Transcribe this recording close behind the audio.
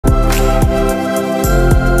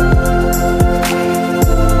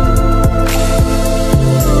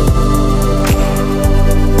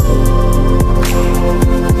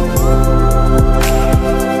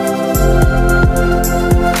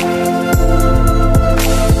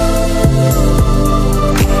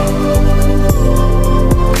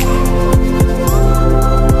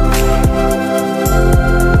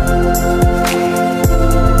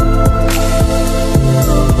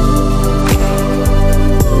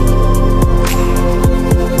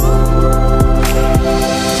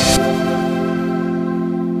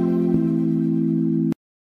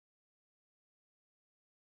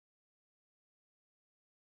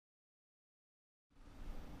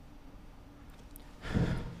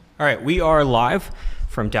All right, we are live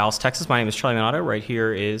from Dallas, Texas. My name is Charlie Minato. Right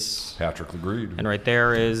here is Patrick Lagreid. And right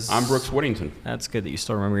there is... I'm Brooks Whittington. That's good that you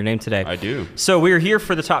still remember your name today. I do. So we're here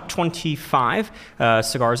for the top 25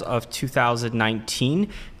 cigars of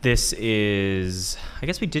 2019. This is... I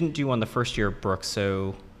guess we didn't do one the first year, Brooks,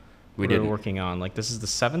 so we were working on. Like, this is the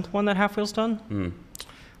 7th one that Half-Wheel's done?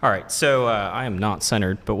 All right, so I am not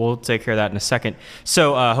centered, but we'll take care of that in a second.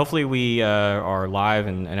 So hopefully we are live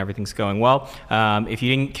and everything's going well. If you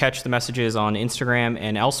didn't catch the messages on Instagram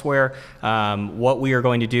and elsewhere, what we are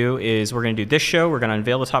going to do is we're going to do this show. We're going to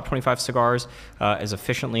unveil the top 25 cigars as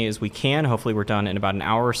efficiently as we can. Hopefully we're done in about an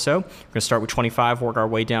hour or so. We're going to start with 25, work our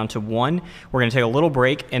way down to 1. We're going to take a little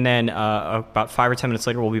break, and then about 5 or 10 minutes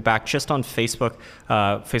later, we'll be back just on Facebook,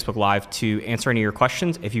 Facebook Live to answer any of your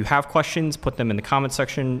questions. If you have questions, put them in the comment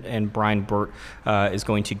section, and Brian Burt is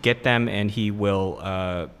going to get them, and he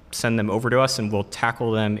will send them over to us, and we'll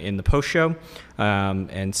tackle them in the post show.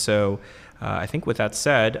 And so I think with that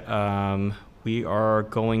said, we are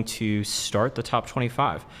going to start the top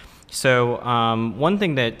 25. So one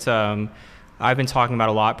thing that I've been talking about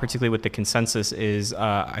a lot, particularly with the consensus, is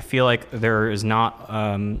I feel like there is not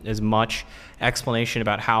as much explanation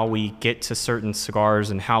about how we get to certain cigars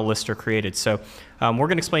and how lists are created. So we're going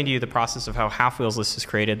to explain to you the process of how Half-Wheel's list is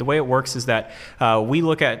created. The way it works is that we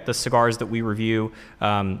look at the cigars that we review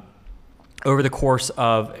over the course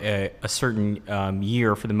of a certain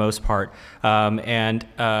year for the most part, and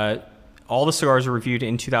all the cigars are reviewed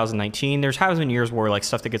in 2019. There's been years where like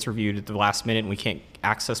stuff that gets reviewed at the last minute and we can't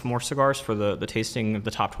access more cigars for the tasting of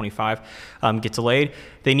the top 25 get delayed.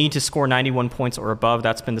 They need to score 91 points or above.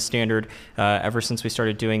 That's been the standard ever since we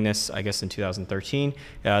started doing this, I guess, in 2013.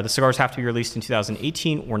 The cigars have to be released in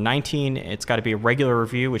 2018 or 19. It's got to be a regular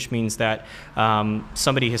review, which means that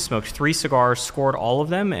somebody has smoked 3 cigars, scored all of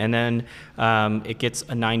them, and then it gets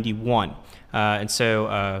a 91. And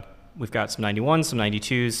so we've got some 91s, some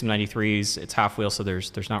 92s, some 93s. It's Half-Wheel, so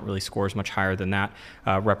there's not really scores much higher than that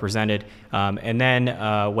represented. And then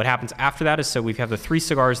what happens after that is, so we have the 3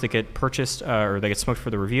 cigars that get purchased or they get smoked for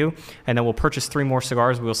the review, and then we'll purchase 3 more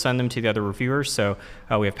cigars. We'll send them to the other reviewers. So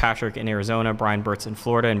we have Patrick in Arizona, Brian Burt's in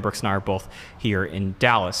Florida, and Brooks and I are both here in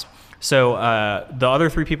Dallas. So the other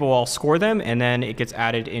 3 people will all score them, and then it gets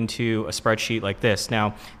added into a spreadsheet like this.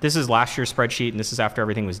 Now, this is last year's spreadsheet, and this is after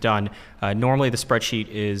everything was done. Normally, the spreadsheet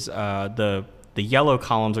is the yellow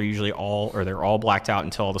columns are usually they're all blacked out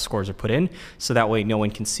until all the scores are put in. So that way, no one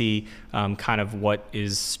can see kind of what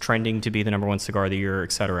is trending to be the #1 cigar of the year,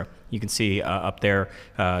 et cetera. You can see up there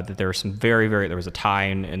that there are some there was a tie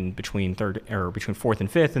in between 4th and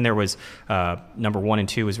 5th, and there was #1 and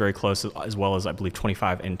 2 was very close, as well as I believe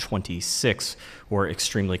 25 and 26 were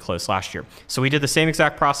extremely close last year. So we did the same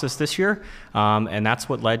exact process this year, and that's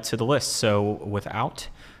what led to the list. So without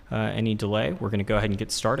any delay, we're going to go ahead and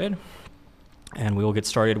get started, and we will get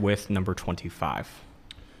started with number 25.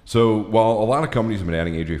 So while a lot of companies have been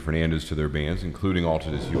adding AJ Fernandez to their bands, including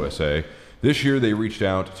Altadis USA, this year they reached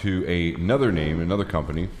out to another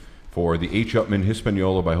company, for the H. Upmann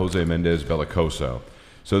Hispaniola by Jose Mendez Bellicoso.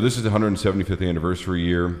 So this is the 175th anniversary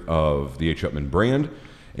year of the H. Upmann brand.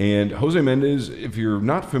 And Jose Mendez, if you're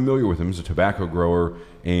not familiar with him, is a tobacco grower,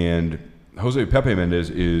 and Jose Pepe Mendez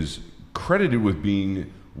is credited with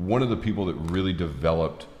being one of the people that really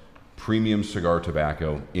developed premium cigar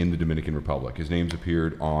tobacco in the Dominican Republic. His name's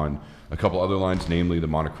appeared on a couple other lines, namely the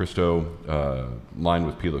Monte Cristo line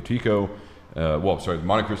with Pilotico. The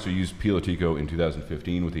Monte Cristo used Pilotico in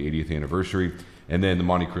 2015 with the 80th anniversary, and then the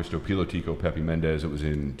Monte Cristo Pilotico Pepe Mendez, it was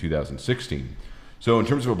in 2016. So in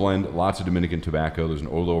terms of a blend, lots of Dominican tobacco. There's an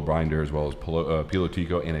Olo binder as well as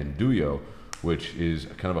Pilotico and Andullo, which is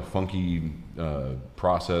kind of a funky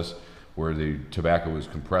process where the tobacco is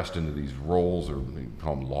compressed into these rolls, or you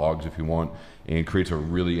call them logs if you want, and creates a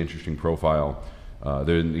really interesting profile.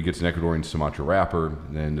 Then it gets an Ecuadorian Sumatra wrapper,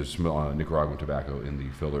 and then there's Nicaraguan tobacco in the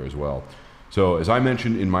filler as well. So as I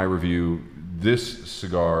mentioned in my review, this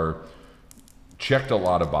cigar checked a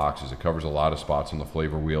lot of boxes. It covers a lot of spots on the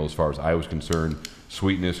flavor wheel as far as I was concerned.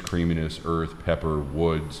 Sweetness, creaminess, earth, pepper,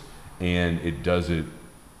 woods, and it does it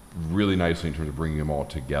really nicely in terms of bringing them all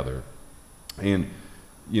together. And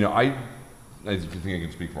you know, I think I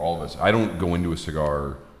can speak for all of us. I don't go into a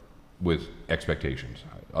cigar with expectations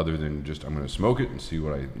other than just I'm going to smoke it and see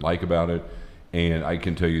what I like about it. And I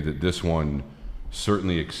can tell you that this one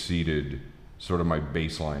certainly exceeded sort of my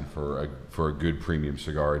baseline for a good premium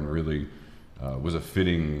cigar, and really was a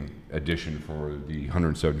fitting addition for the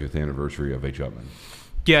 175th anniversary of H. Upmann.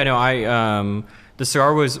 Yeah, no, the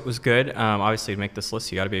cigar was good. Obviously, to make this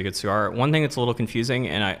list, you got to be a good cigar. One thing that's a little confusing,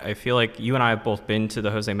 and I feel like you and I have both been to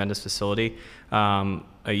the Jose Mendez facility.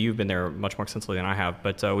 you've been there much more extensively than I have,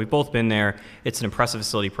 but we've both been there. It's an impressive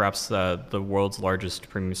facility, perhaps the world's largest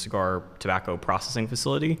premium cigar tobacco processing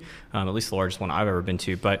facility, at least the largest one I've ever been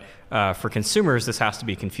to. But for consumers, this has to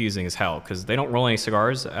be confusing as hell because they don't roll any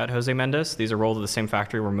cigars at Jose Mendez. These are rolled at the same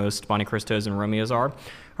factory where most Montecristos and Romeos are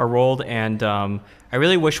rolled. And I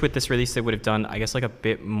really wish with this release they would have done, I guess, like a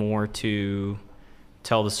bit more to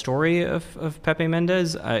tell the story of Pepe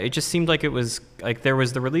Mendez. It just seemed like it was like there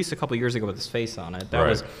was the release a couple years ago with his face on it. That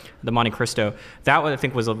was the Montecristo. That one I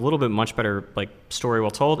think was a little bit much better like story well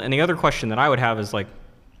told. And the other question that I would have is like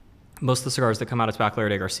most of the cigars that come out of Tabacalera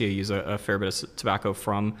de Garcia use a fair bit of tobacco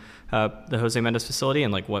from the Jose Mendez facility,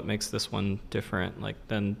 and like what makes this one different like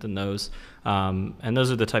than those. And those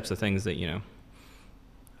are the types of things that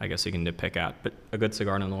I guess you can nitpick at, but a good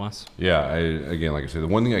cigar nonetheless. Yeah, again, like I said, the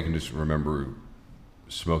one thing I can just remember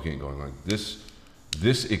smoking and going like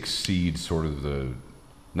this exceeds sort of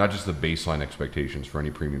not just the baseline expectations for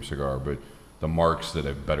any premium cigar, but the marks that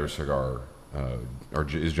a better cigar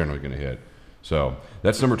is generally going to hit. So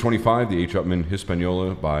that's number 25, the H. Upmann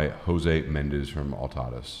Hispaniola by Jose Mendez from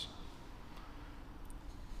Altadas.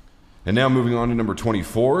 And now moving on to number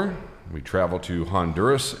 24, we travel to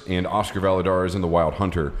Honduras, and Oscar Valladares and the Wild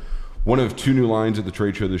Hunter. One of two new lines at the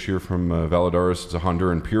trade show this year from Valladares. It's a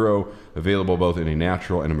Honduran Puro, available both in a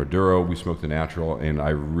natural and a Maduro. We smoked the natural, and I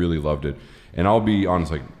really loved it. And I'll be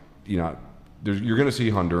honest, like, you're going to see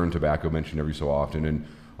Honduran tobacco mentioned every so often, and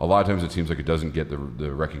a lot of times it seems like it doesn't get the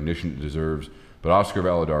recognition it deserves. But Oscar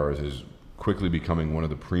Valladares is quickly becoming one of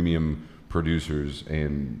the premium producers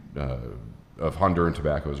of Honduran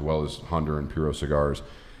tobacco as well as Honduran Puro cigars.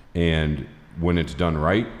 And when it's done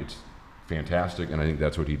right, it's fantastic, and I think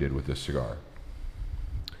that's what he did with this cigar.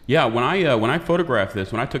 Yeah, when I photographed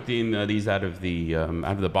this, when I took these out of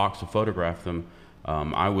the box to photograph them,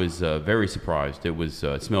 I was very surprised.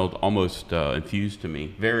 It smelled almost infused to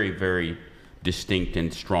me. Very, very distinct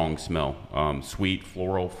and strong smell. Sweet,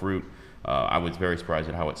 floral, fruit. I was very surprised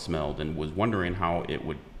at how it smelled and was wondering how it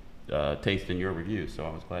would taste in your review. So I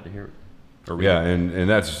was glad to hear it. Yeah, and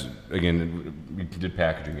that's, again, we did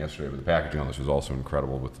packaging yesterday, but the packaging on this was also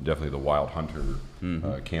incredible with definitely the Wild Hunter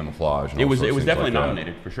camouflage. And it was definitely like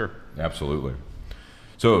nominated for sure. Absolutely.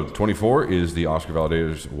 So 24 is the Oscar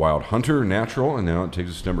Valladares Wild Hunter Natural, and now it takes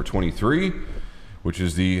us to number 23, which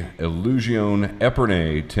is the Illusion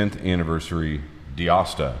Epernay 10th Anniversary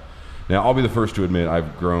Diasta. Now, I'll be the first to admit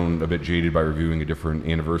I've grown a bit jaded by reviewing a different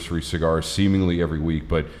anniversary cigar seemingly every week,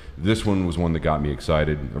 but this one was one that got me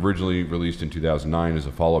excited. Originally released in 2009 as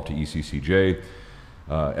a follow-up to ECCJ,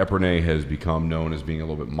 Epernay has become known as being a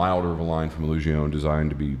little bit milder of a line from Illusion, designed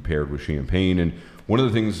to be paired with champagne. And one of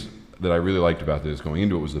the things that I really liked about this going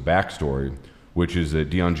into it was the backstory, which is that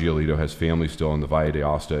Dion Giolito has family still in the Valle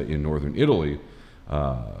d'Aosta in northern Italy.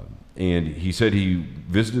 And he said he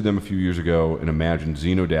visited them a few years ago and imagined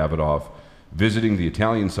Zino Davidoff visiting the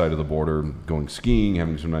Italian side of the border, going skiing,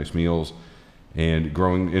 having some nice meals, and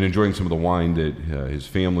enjoying some of the wine that his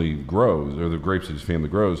family grows, or the grapes that his family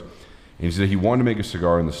grows. And he said he wanted to make a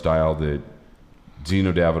cigar in the style that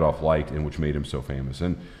Zino Davidoff liked and which made him so famous.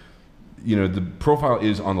 And the profile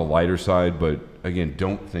is on the lighter side, but again,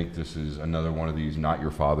 don't think this is another one of these not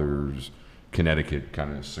your father's Connecticut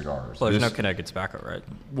kind of cigars. Well, there's no Connecticut tobacco, right?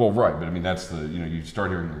 Well, right, but I mean that's you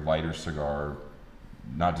start hearing the lighter cigar,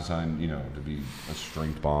 not designed to be a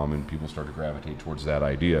strength bomb, and people start to gravitate towards that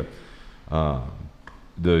idea.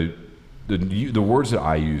 The words that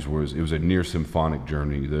I used it was a near symphonic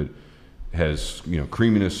journey that has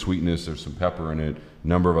creaminess, sweetness. There's some pepper in it,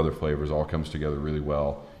 number of other flavors, all comes together really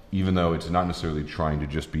well. Even though it's not necessarily trying to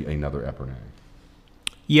just be another Epernay.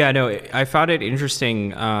 Yeah, no, I found it interesting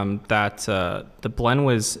that the blend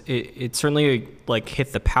it certainly like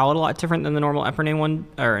hit the palate a lot different than the normal Epernay one,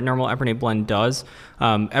 or normal Epernay blend does.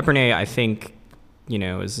 Epernay, I think,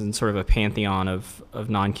 is in sort of a pantheon of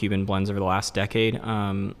non-Cuban blends over the last decade,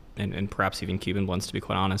 and perhaps even Cuban blends, to be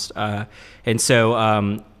quite honest. And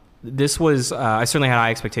so this was, I certainly had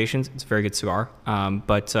high expectations. It's a very good cigar.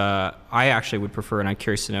 But I actually would prefer, and I'm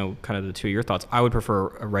curious to know kind of the two of your thoughts, I would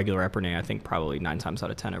prefer a regular Epernay, I think probably 9 times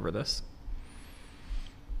out of 10 over this.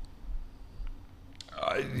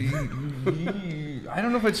 I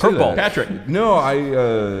don't know if I'd say that. Patrick. No,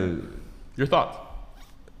 your thoughts?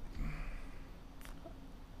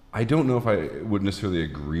 I don't know if I would necessarily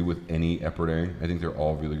agree with any Epernay. I think they're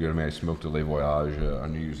all really good. I mean, I smoked a Le Voyage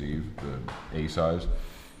on New Year's Eve, the A size,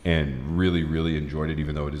 and really, really enjoyed it,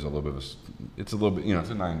 even though it is a little bit of it's a little bit, it's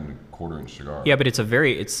a 9.25-inch cigar. Yeah, but it's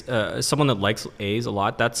someone that likes A's a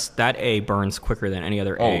lot. That A burns quicker than any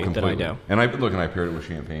other A that I do. And I paired it with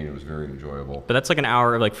champagne. It was very enjoyable. But that's like an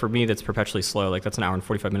hour, like for me, that's perpetually slow. Like that's an hour and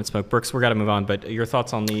 45 minutes smoke. Brooks, we got to move on. But your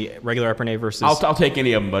thoughts on the regular Epernay versus? I'll take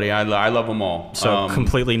any of them, buddy. I love them all. So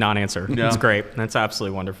completely non-answer. Yeah. It's great. That's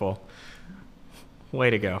absolutely wonderful. Way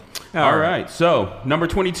to go. All right. So number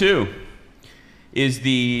 22 is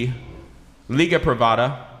the Liga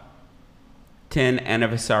Privada 10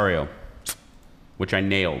 Aniversario, which I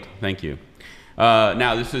nailed. Thank you.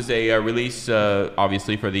 Now, this is a release,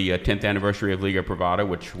 obviously, for the 10th anniversary of Liga Privada,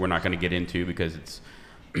 which we're not going to get into because it's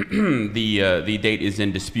the date is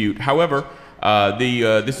in dispute. However,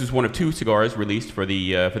 this is one of two cigars released for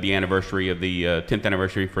the anniversary of the 10th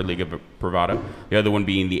anniversary for Liga Privada. The other one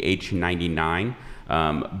being the H99.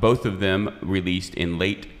 Both of them released in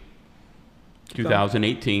late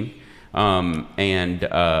 2018, and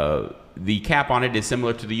the cap on it is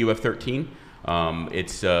similar to the UF13.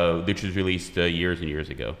 Which was released years and years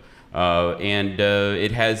ago. And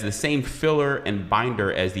it has the same filler and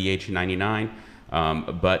binder as the H99,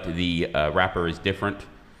 but the wrapper is different.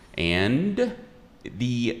 And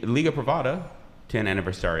the Liga Privada 10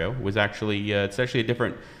 Aniversario was actually, it's actually a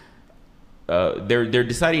different, they're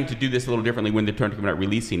deciding to do this a little differently when they're talking about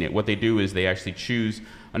releasing it. What they do is they actually choose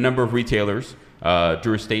a number of retailers,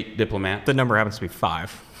 Drew Estate, Diplomat. The number happens to be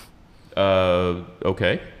 5.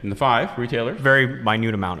 Okay, and the 5 retailers. Very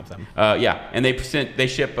minute amount of them. Yeah, and they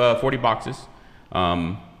ship 40 boxes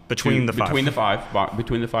between the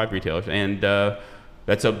 5 retailers, and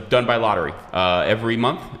that's done by lottery every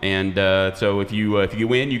month. And so if you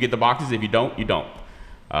win, you get the boxes. If you don't, you don't.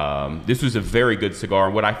 This was a very good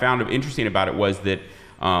cigar. What I found interesting about it was that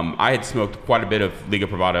I had smoked quite a bit of Liga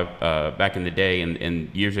Privada back in the day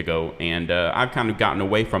and years ago, and I've kind of gotten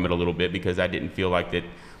away from it a little bit because I didn't feel like that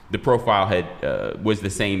the profile was the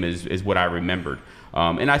same as what I remembered.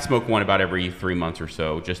 And I smoke one about every 3 months or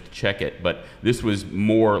so just to check it. But this was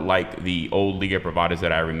more like the old Liga Privadas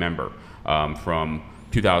that I remember from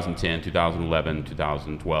 2010, 2011,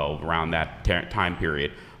 2012, around that time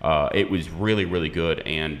period. It was really, really good,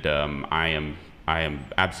 and I am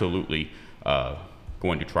absolutely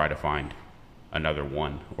going to try to find another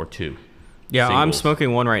one or two. Yeah, singles. I'm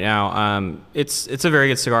smoking one right now. It's a very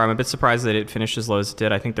good cigar. I'm a bit surprised that it finished as low as it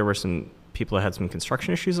did. I think there were some people that had some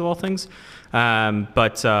construction issues of all things.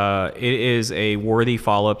 But it is a worthy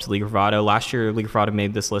follow-up to Liga Privada. Last year, Liga Privada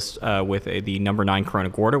made this list with the number 9 Corona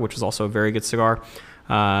Gorda, which was also a very good cigar.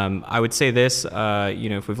 I would say this,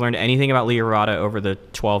 if we've learned anything about Liga Privada over the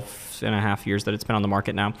 12 and a half years that it's been on the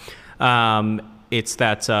market now, it's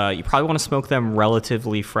that you probably want to smoke them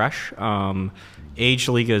relatively fresh. Aged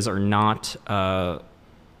Ligas are not,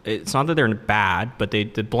 it's not that they're bad, but the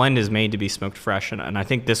blend is made to be smoked fresh, and I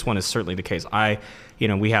think this one is certainly the case.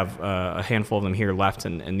 We have a handful of them here left,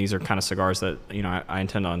 and these are kind of cigars that, I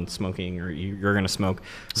intend on smoking, or you're going to smoke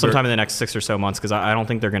sometime in the next 6 or so months, because I don't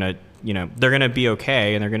think they're going to, they're going to be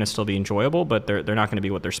okay, and they're going to still be enjoyable, but they're not going to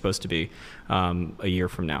be what they're supposed to be a year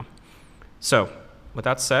from now. So, with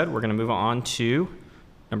that said, we're going to move on to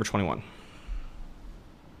number 21.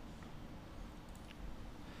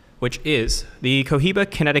 Which is the Cohiba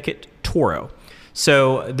Connecticut Toro.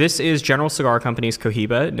 So this is General Cigar Company's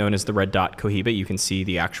Cohiba, known as the Red Dot Cohiba. You can see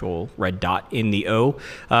the actual red dot in the O.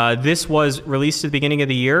 This was released at the beginning of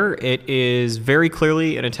the year. It is very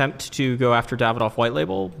clearly an attempt to go after Davidoff White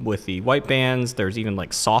Label with the white bands. There's even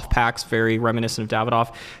like soft packs, very reminiscent of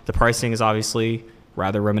Davidoff. The pricing is obviously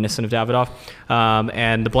rather reminiscent of Davidoff.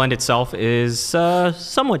 And the blend itself is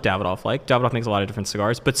somewhat Davidoff-like. Davidoff makes a lot of different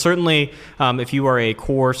cigars, but certainly if you are a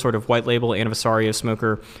core sort of white label Anniversario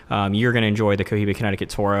smoker, you're going to enjoy the Cohiba Connecticut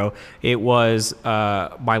Toro. It was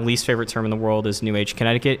my least favorite term in the world is New Age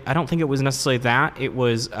Connecticut. I don't think it was necessarily that. It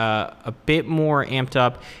was a bit more amped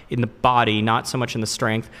up in the body, not so much in the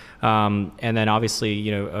strength. And then obviously,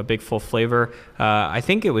 a big full flavor. I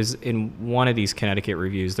think it was in one of these Connecticut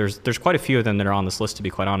reviews. There's quite a few of them that are on this list, to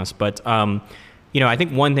be quite honest. But, I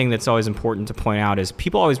think one thing that's always important to point out is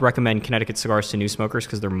people always recommend Connecticut cigars to new smokers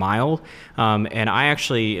because they're mild. And I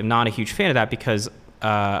actually am not a huge fan of that because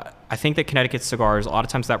I think that Connecticut cigars, a lot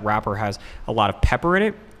of times that wrapper has a lot of pepper in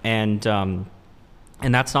it. And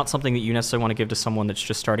that's not something that you necessarily want to give to someone that's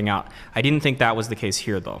just starting out. I didn't think that was the case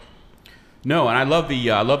here, though. No, and I love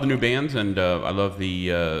the new bands, and I love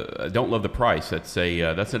I don't love the price. That's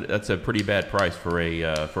a pretty bad price for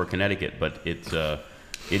a Connecticut, but it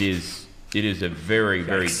is a very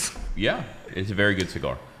it's a very good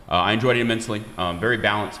cigar. I enjoyed it immensely. Very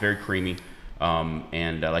balanced, very creamy,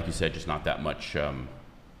 and like you said, just not that much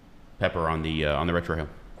pepper on the retrohale.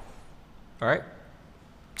 All right.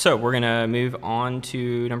 So we're going to move on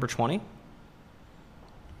to number 20,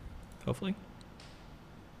 hopefully,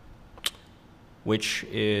 which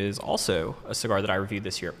is also a cigar that I reviewed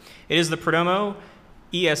this year. It is the Perdomo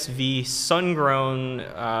ESV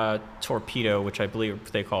Sun-Grown Torpedo, which I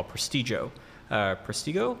believe they call Prestigio.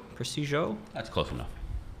 Prestigio? That's close enough.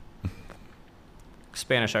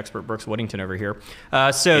 Spanish expert Brooks Whittington over here.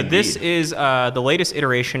 So Indeed. This is the latest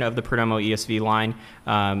iteration of the Perdomo ESV line.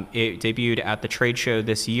 It debuted at the trade show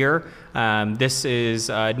this year. This is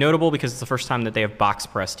notable because it's the first time that they have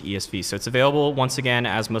box-pressed ESV. So it's available, once again,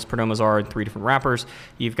 as most Perdomos are, in 3 different wrappers.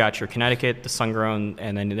 You've got your Connecticut, the Sun-Grown,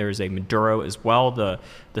 and then there's a Maduro as well. The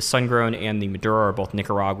Sun-Grown and the Maduro are both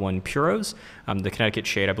Nicaraguan Puros. The Connecticut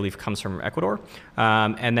shade, I believe, comes from Ecuador.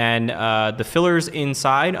 And then the fillers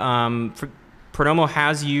inside, Perdomo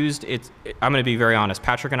has used it. I'm going to be very honest.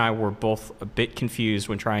 Patrick and I were both a bit confused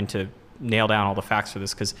when trying to nail down all the facts for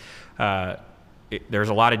this because there's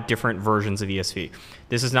a lot of different versions of ESV.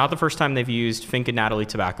 This is not the first time they've used Finca Natalie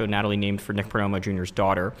tobacco, Natalie named for Nick Perdomo Jr.'s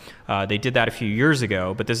daughter. They did that a few years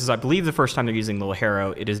ago, but this is, I believe, the first time they're using the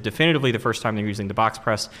Ligero. It is definitively the first time they're using the box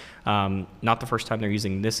press, not the first time they're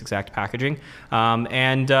using this exact packaging.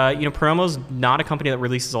 Perdomo's not a company that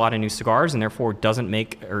releases a lot of new cigars and therefore doesn't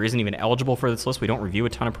make or isn't even eligible for this list. We don't review a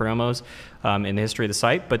ton of Perdomos in the history of the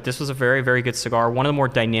site, but this was a very, very good cigar. One of the more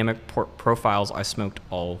dynamic profiles I smoked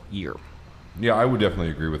all year. Yeah, I would definitely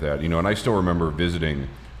agree with that. And I still remember visiting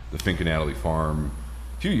the Finca Natalie farm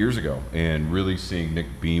a few years ago and really seeing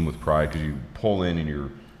Nick beam with pride because you pull in and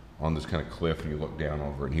you're on this kind of cliff and you look down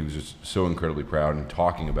over it. And he was just so incredibly proud and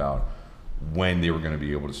talking about when they were going to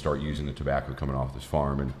be able to start using the tobacco coming off this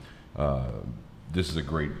farm. And this is a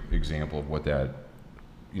great example of what that,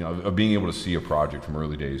 of being able to see a project from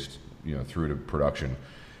early days, through to production.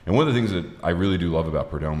 And one of the things that I really do love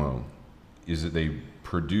about Perdomo is that they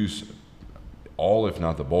produce all, if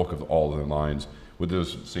not the bulk of all of their lines with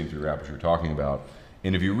those same 3 wrappers you're talking about.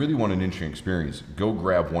 And if you really want an interesting experience, go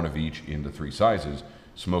grab one of each in the 3 sizes,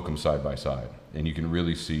 smoke them side by side. And you can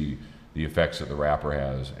really see the effects that the wrapper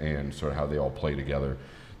has and sort of how they all play together.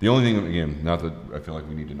 The only thing, again, not that I feel like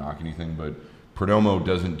we need to knock anything, but Perdomo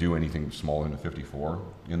doesn't do anything smaller than a 54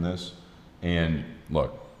 in this. And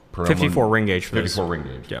look, Perdomo, 54 ring gauge for 54 this. ring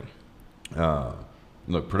gauge. Yeah.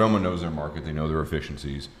 Look, Perdomo knows their market. They know their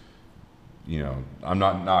efficiencies. I'm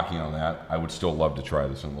not knocking on that. I would still love to try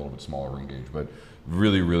this in a little bit smaller ring gauge, but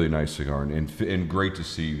really, really nice cigar and great to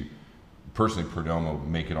see, personally, Perdomo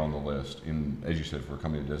make it on the list. And as you said, for a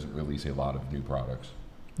company that doesn't release a lot of new products.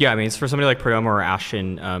 Yeah, I mean, it's for somebody like Perdomo or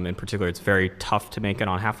Ashton in particular, it's very tough to make it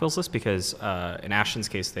on half-wheels list because in Ashton's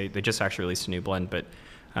case, they just actually released a new blend. But,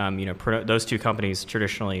 those 2 companies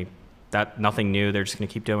traditionally, nothing new. They're just going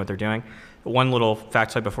to keep doing what they're doing. One little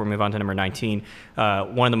factoid before we move on to number 19.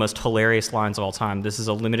 One of the most hilarious lines of all time. This is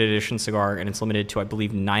a limited edition cigar, and it's limited to, I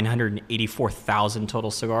believe, 984,000 total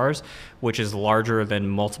cigars, which is larger than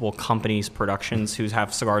multiple companies' productions who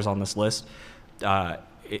have cigars on this list.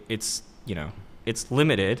 It's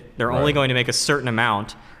limited. They're only going to make a certain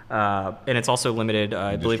amount. And it's also limited,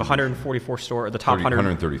 I believe, 144 stores. The top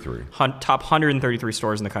 133. Top 133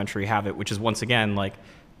 stores in the country have it, which is, once again, like,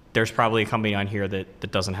 there's probably a company on here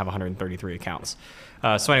that doesn't have 133 accounts.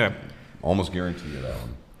 So anyway. Almost guarantee you that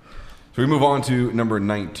one. So we move on to number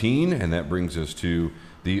 19, and that brings us to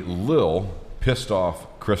the Lil Pissed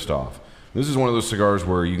Off Christoph. This is one of those cigars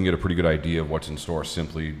where you can get a pretty good idea of what's in store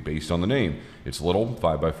simply based on the name. It's little,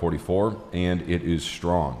 5x44, and it is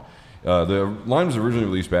strong. The line was originally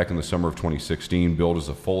released back in the summer of 2016, billed as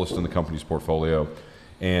the fullest in the company's portfolio.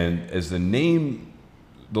 And as the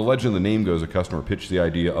legend of the name goes, a customer pitched the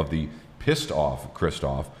idea of the Pissed Off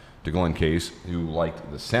Christoph to Glenn Case, who liked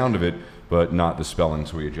the sound of it, but not the spelling,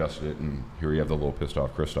 so he adjusted it, and here you have the little Pissed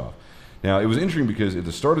Off Christoph. Now, it was interesting because at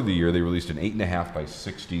the start of the year, they released an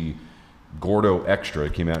 8.5x60 Gordo Extra.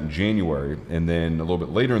 It came out in January, and then a little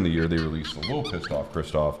bit later in the year, they released the little Pissed Off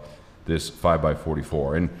Christoph, this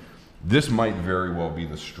 5x44. And this might very well be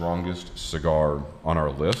the strongest cigar on our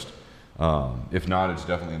list. If not, it's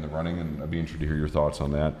definitely in the running, and I'd be interested to hear your thoughts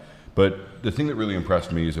on that. But the thing that really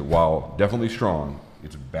impressed me is that while definitely strong,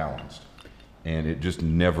 it's balanced. And it just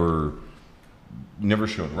never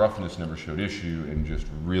showed roughness, never showed issue, and just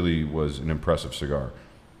really was an impressive cigar.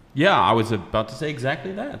 Yeah, I was about to say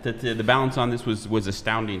exactly that. That the balance on this was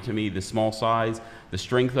astounding to me. The small size, the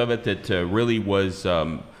strength of it, that really was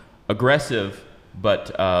aggressive but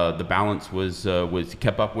the balance was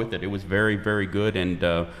kept up with it. It was very, very good,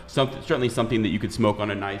 and certainly something that you could smoke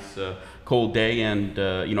on a nice cold day, and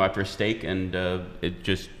after a steak, and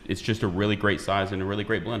it's just a really great size and a really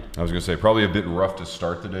great blend. I was going to say probably a bit rough to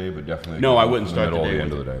start the day, but definitely no, I wouldn't start the the day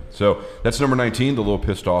end with of the day. So that's number 19, the little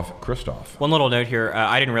pissed off Christoph. One little note here,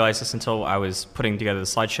 I didn't realize this until I was putting together the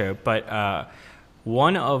slideshow, but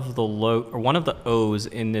one of the O's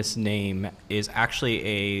in this name is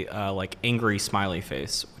actually a like angry smiley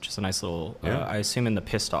face, which is a nice little. I assume in the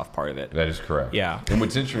pissed off part of it. That is correct. Yeah. And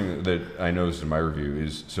what's interesting that I noticed in my review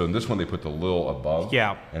is so in this one they put the lil above.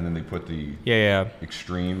 Yeah. And then they put the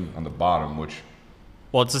extreme on the bottom, which.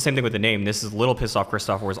 Well, it's the same thing with the name. This is Little Pissed Off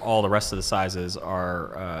Christoph, whereas all the rest of the sizes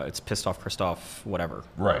are it's Pissed Off Christoph, whatever.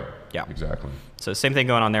 Right. Yeah. Exactly. So same thing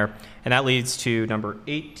going on there, and that leads to number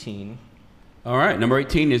 18. All right, number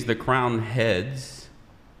 18 is the Crown Heads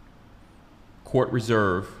Court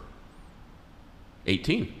Reserve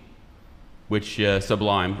 18, which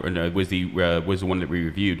Sublime was the one that we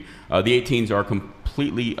reviewed. The 18s are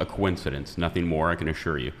completely a coincidence, nothing more, I can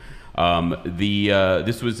assure you.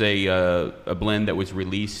 This was a blend that was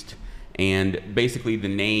released, and basically the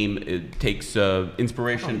name takes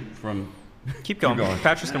inspiration from. Keep going.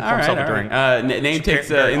 Patrick's going to pour himself a drink. Name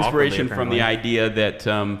takes inspiration from the idea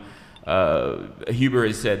that. Huber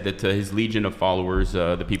has said that his legion of followers,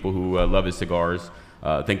 the people who love his cigars,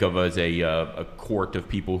 think of as a court of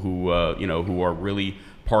people who who are really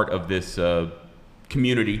part of this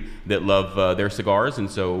community that love their cigars, and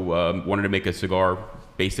so wanted to make a cigar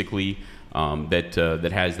basically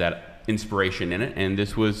that has that inspiration in it, and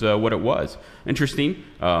this was what it was. Interesting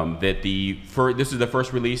that this is the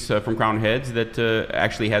first release from Crown Heads that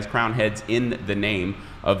actually has Crown Heads in the name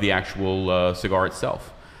of the actual cigar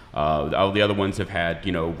itself. All the other ones have had,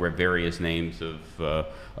 various names of,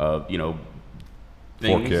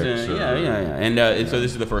 things. And so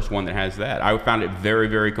this is the first one that has that. I found it very,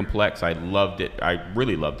 very complex. I loved it. I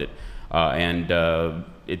really loved it. And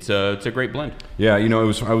it's a great blend. Yeah, I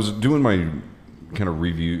was doing my kind of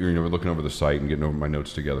review, looking over the site and getting over my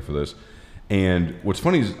notes together for this. And what's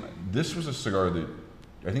funny is this was a cigar that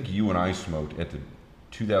I think you and I smoked at the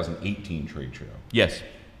 2018 trade show. Yes.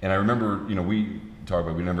 And I remember, we talked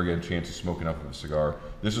about we never get a chance to smoke enough of a cigar.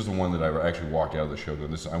 This is the one that I actually walked out of the show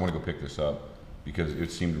going, I want to go pick this up because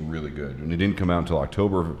it seemed really good. And it didn't come out until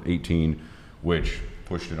October of 18, which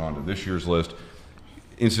pushed it onto this year's list.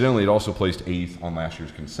 Incidentally, it also placed 8th on last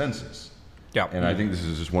year's consensus. Yeah. And I think this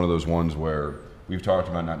is just one of those ones where we've talked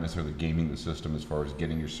about not necessarily gaming the system as far as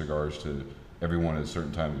getting your cigars to everyone at a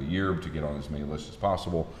certain time of the year to get on as many lists as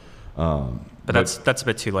possible. But that's a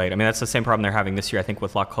bit too late. I mean, that's the same problem they're having this year, I think,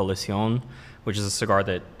 with La Coalition, which is a cigar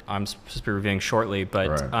that I'm supposed to be reviewing shortly, but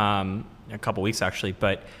right. A couple weeks actually.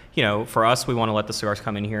 But for us, we want to let the cigars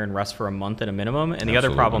come in here and rest for a month at a minimum. And the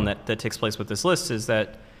other problem that takes place with this list is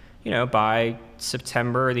that by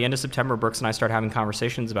September, the end of September, Brooks and I start having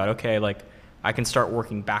conversations about I can start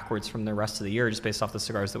working backwards from the rest of the year just based off the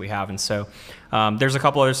cigars that we have. And so there's a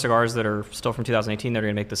couple other cigars that are still from 2018 that are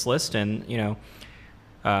going to make this list, and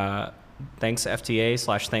thanks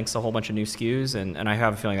FTA / thanks a whole bunch of new SKUs, and I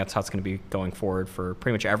have a feeling that's how it's going to be going forward for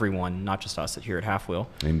pretty much everyone, not just us here at Halfwheel.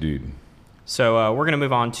 Indeed. So we're going to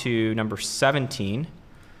move on to number 17,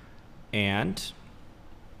 and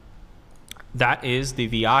that is the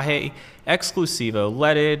Viaje Exclusivo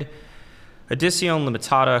Leaded Edición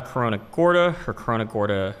Limitada Corona Gorda, or Corona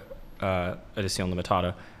Gorda Edición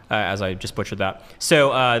Limitada, as I just butchered that.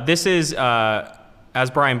 So this is... as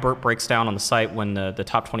Brian Burt breaks down on the site when the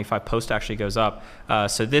top 25 post actually goes up.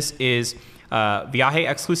 So this is Viaje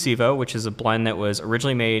Exclusivo, which is a blend that was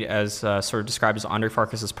originally made as sort of described as Andre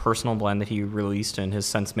Farkas's personal blend that he released and has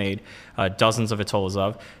since made dozens of Atolas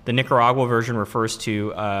of. The Nicaragua version refers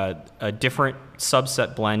to a different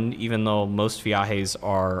subset blend, even though most Viajes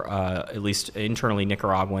are at least internally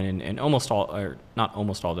Nicaraguan, and almost all, or not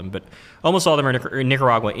almost all of them, but almost all of them are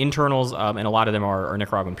Nicaragua internals, and a lot of them are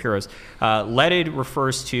Nicaraguan puros. Leaded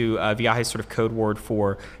refers to Viaje's sort of code word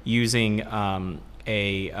for using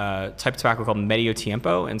a type of tobacco called medio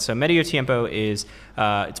tiempo. And so medio tiempo is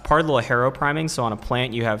it's part of the Ligero priming. So on a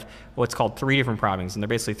plant you have what's called 3 different primings, and they're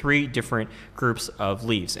basically 3 different groups of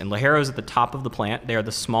leaves. And Ligero is at the top of the plant. They are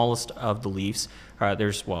the smallest of the leaves.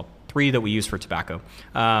 There's 3 that we use for tobacco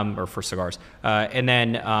or for cigars, and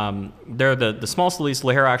then they're the smallest of the leaves.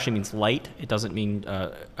 Ligero actually means light. It doesn't mean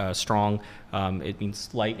strong. It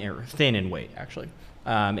means light or thin in weight actually.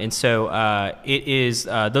 And so it is,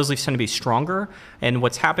 those leaves tend to be stronger. And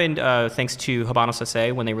what's happened, thanks to Habanos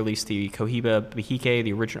SA, when they released the Cohiba Behike,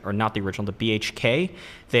 the original, or not the original, the BHK,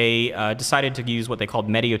 they decided to use what they called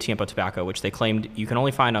medio tiempo tobacco, which they claimed you can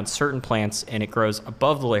only find on certain plants, and it grows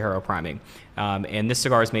above the Ligero priming. And this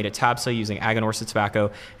cigar is made at Tabsa using Aganorsa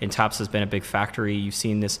tobacco, and Tabsa has been a big factory. You've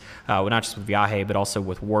seen this, well, not just with Viaje, but also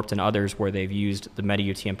with Warped and others, where they've used the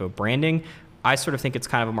medio tiempo branding. I sort of think it's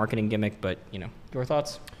kind of a marketing gimmick, but, your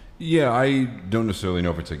thoughts? Yeah, I don't necessarily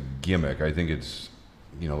know if it's a gimmick. I think it's,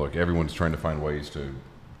 look, everyone's trying to find ways to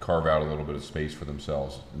carve out a little bit of space for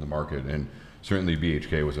themselves in the market. And certainly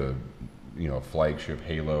BHK was a, flagship,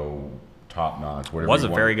 halo, top-notch, whatever. It was a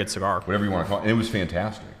very good cigar. Whatever you want to call it. And it was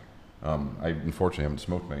fantastic. I unfortunately haven't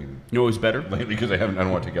smoked many. You know what was better? Lately, because I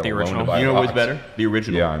don't want to take out the a original. loan to buy You know a what was box. better? The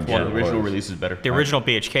original. Yeah, I'm sure the original release is better. The original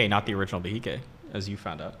BHK, not the original Behike, as you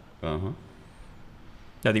found out. Uh-huh.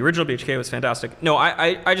 No, the original BHK was fantastic. No,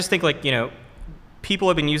 I just think, people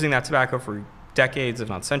have been using that tobacco for decades, if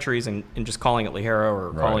not centuries, and just calling it Ligero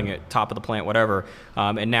or calling it top of the plant, whatever.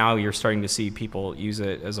 And now you're starting to see people use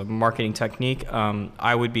it as a marketing technique.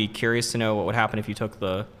 I would be curious to know what would happen if you took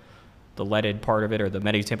the leaded part of it or the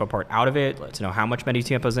medio tiempo part out of it, to know how much medio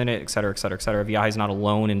tiempo is in it, et cetera, et cetera, et cetera. Viaje is not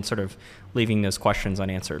alone in sort of leaving those questions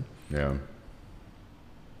unanswered. Yeah.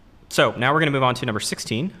 So now we're going to move on to number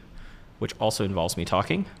 16, which also involves me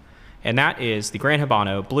talking. And that is the Gran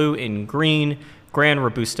Habano, blue and green, Gran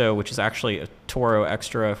Robusto, which is actually a Toro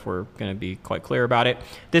Extra, if we're going to be quite clear about it.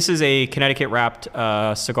 This is a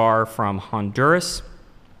Connecticut-wrapped cigar from Honduras.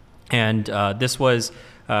 And this was,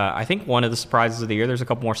 I think, one of the surprises of the year. There's a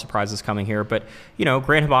couple more surprises coming here. But,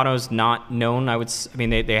 Gran Habano is not known.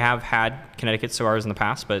 They have had Connecticut cigars in the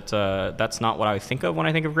past, but that's not what I think of when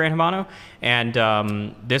I think of Gran Habano.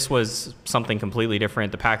 And this was something completely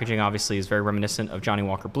different. The packaging, obviously, is very reminiscent of Johnny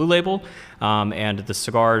Walker Blue Label. And the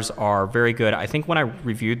cigars are very good. I think when I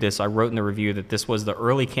reviewed this, I wrote in the review that this was the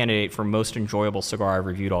early candidate for most enjoyable cigar I've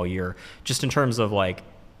reviewed all year. Just in terms of,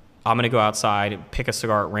 I'm going to go outside and pick a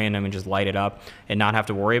cigar at random and just light it up and not have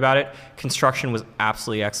to worry about it. Construction was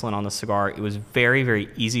absolutely excellent on the cigar. It was very, very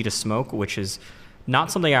easy to smoke, which is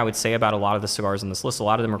not something I would say about a lot of the cigars on this list. A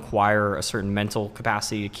lot of them require a certain mental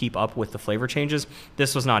capacity to keep up with the flavor changes.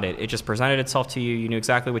 This was not it. It just presented itself to you. You knew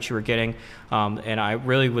exactly what you were getting. And I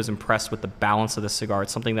really was impressed with the balance of the cigar.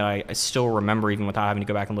 It's something that I still remember even without having to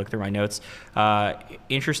go back and look through my notes.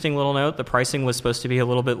 Interesting little note, the pricing was supposed to be a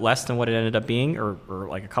little bit less than what it ended up being, or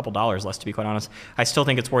like a couple dollars less, to be quite honest. I still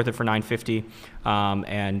think it's worth it for $9.50.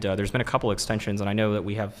 And there's been a couple extensions, and I know that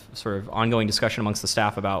we have sort of ongoing discussion amongst the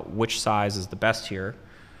staff about which size is the best here.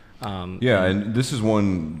 And this is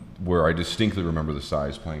one where I distinctly remember the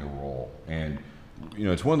size playing a role. And,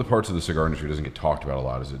 it's one of the parts of the cigar industry that doesn't get talked about a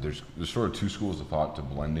lot, is that there's sort of two schools of thought to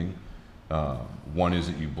blending. One is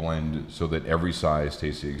that you blend so that every size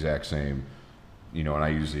tastes the exact same. And I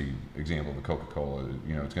use the example of a Coca-Cola.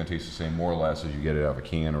 It's going to taste the same more or less as you get it out of a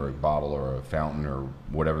can or a bottle or a fountain or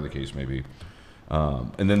whatever the case may be.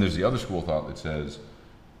 And then there's the other school of thought that says,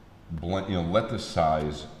 blend, let the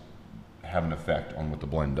size have an effect on what the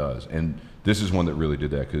blend does. And this is one that really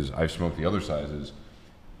did that, because I've smoked the other sizes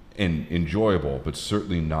and enjoyable, but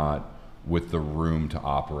certainly not with the room to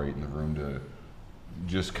operate and the room to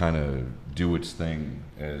just kind of do its thing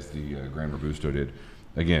as the Gran Robusto did.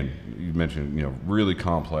 Again, you mentioned, really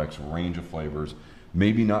complex range of flavors,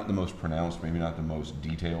 maybe not the most pronounced, maybe not the most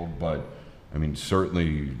detailed, but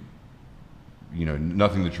certainly,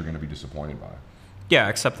 nothing that you're going to be disappointed by. Yeah,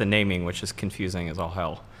 except the naming, which is confusing as all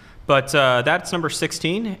hell. But that's number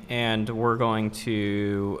 16, and we're going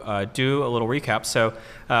to do a little recap. So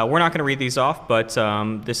we're not going to read these off, but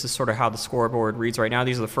this is sort of how the scoreboard reads right now.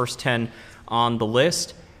 These are the first 10 on the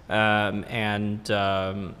list.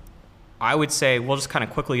 I would say, we'll just kind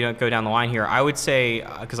of quickly go down the line here. I would say,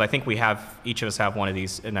 because I think each of us have one of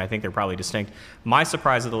these, and I think they're probably distinct. My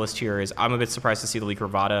surprise of the list here is I'm a bit surprised to see the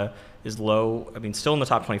Liquor is low. Still in the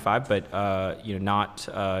top 25, but not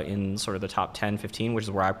in sort of the top 10, 15, which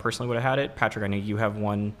is where I personally would have had it. Patrick, I know you have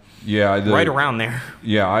one right around there.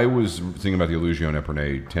 Yeah, I was thinking about the Illusion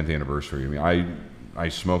Epernay 10th anniversary. I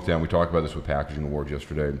smoked that, and we talked about this with Packaging Awards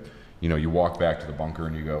yesterday. You walk back to the bunker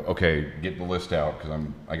and you go, okay, get the list out because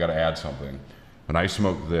I got to add something. When I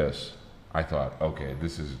smoked this, I thought, okay,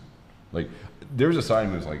 this is there's a side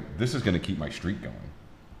of me that's like, this is going to keep my streak going,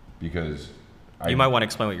 because you might want to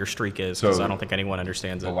explain what your streak is, because I don't think anyone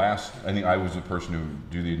understands it. I think I was the person who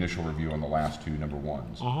do the initial review on the last two number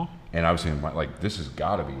ones, and I was saying this has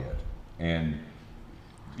got to be it. And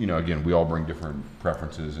again, we all bring different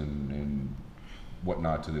preferences and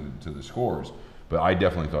whatnot to the scores. But I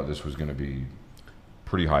definitely thought this was going to be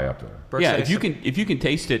pretty high up there. Brooks, yeah, if you can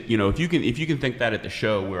taste it, if you can think that at the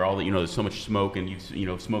show where all the, there's so much smoke and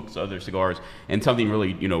you smoked other cigars and something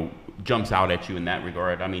really jumps out at you in that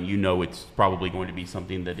regard. I mean, it's probably going to be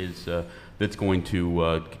something that is that's going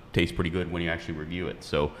to taste pretty good when you actually review it.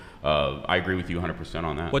 So I agree with you 100%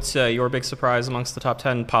 on that. What's your big surprise amongst the top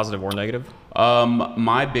 10, positive or negative?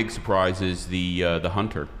 My big surprise is the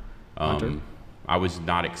Hunter. Hunter? I was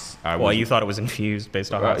not. You thought it was infused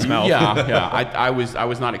based on how it smelled. Yeah. I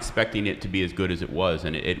was not expecting it to be as good as it was,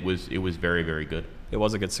 and it was very, very good. It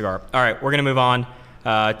was a good cigar. All right, we're gonna move on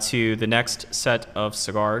to the next set of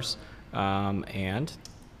cigars, and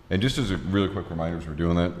just as a really quick reminder, as we're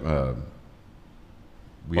doing that,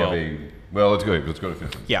 let's go to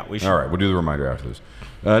 15. Yeah, we should. All right, we'll do the reminder after this.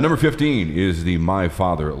 Number 15 is the My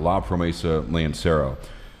Father La Promesa Lancero.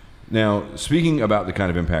 Now, speaking about the kind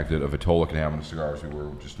of impact that a Vitola can have on the cigars, we were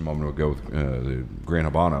just a moment ago with the Gran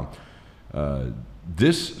Habano.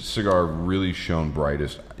 This cigar really shone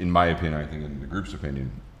brightest, in my opinion, I think in the group's opinion,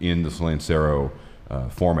 in this Lancero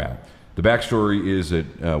format. The backstory is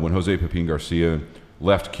that when Jose Pepin Garcia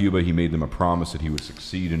left Cuba, he made them a promise that he would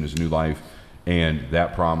succeed in his new life, and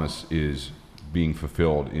that promise is being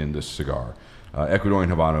fulfilled in this cigar.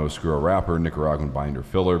 Ecuadorian Habano, Oscuro wrapper, Nicaraguan binder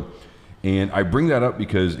filler. And I bring that up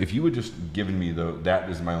because if you had just given me that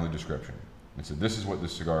is my only description and said this is what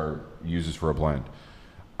this cigar uses for a blend,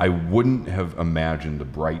 I wouldn't have imagined the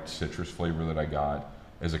bright citrus flavor that I got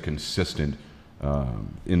as a consistent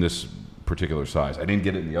in this particular size. I didn't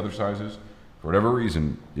get it in the other sizes. For whatever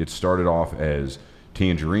reason, it started off as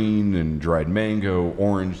tangerine and dried mango,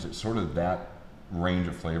 orange, sort of that range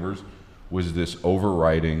of flavors was this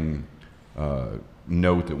overriding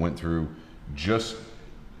note that went through just,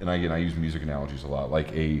 and again, I use music analogies a lot,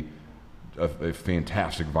 like a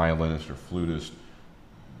fantastic violinist or flutist,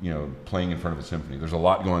 playing in front of a symphony. There's a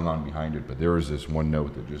lot going on behind it, but there is this one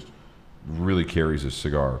note that just really carries this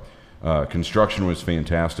cigar. Construction was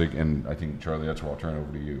fantastic, and I think, Charlie, that's where I'll turn it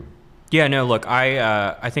over to you. Yeah, no, look,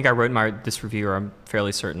 I think I wrote this review, or I'm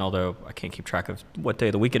fairly certain, although I can't keep track of what day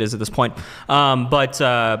of the week it is at this point. But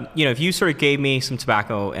if you sort of gave me some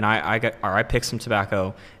tobacco and I picked some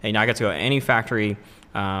tobacco and I got to go to any factory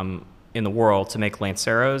in the world to make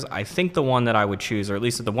Lanceros, I think the one that I would choose, or at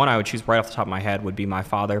least the one I would choose right off the top of my head, would be My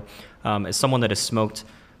Father. As someone that has smoked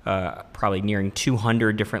probably nearing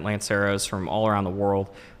 200 different Lanceros from all around the world,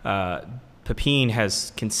 Pepin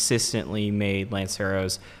has consistently made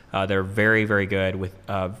Lanceros. They're very, very good with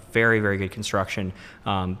very, very good construction.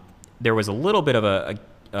 There was a little bit of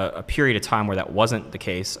a period of time where that wasn't the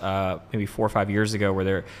case, maybe 4 or 5 years ago,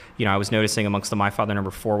 where I was noticing amongst the My Father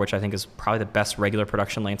number 4, which I think is probably the best regular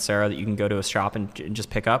production Lancero that you can go to a shop and just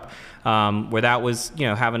pick up, where that was,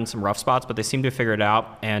 having some rough spots, but they seem to have figured it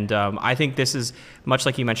out. And I think this is, much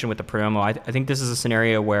like you mentioned with the Perdomo, I think this is a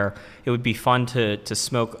scenario where it would be fun to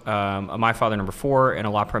smoke a My Father number 4 and a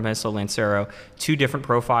La Promesa Lancero, two different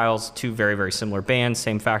profiles, two very, very similar bands,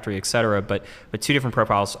 same factory, etc., but two different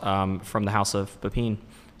profiles from the house of Pepin.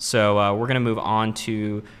 So we're going to move on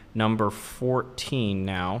to number 14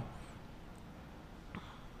 now.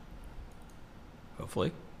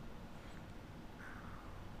 Hopefully.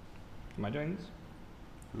 Am I doing this?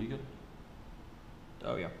 Are you good?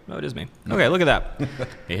 Oh, yeah. No, it is me. Okay, look at that.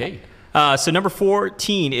 Hey. So number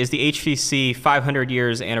 14 is the HVC 500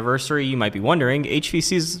 years anniversary. You might be wondering,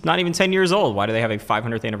 HVC is not even 10 years old. Why do they have a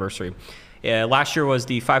 500th anniversary? Last year was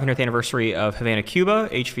the 500th anniversary of Havana, Cuba.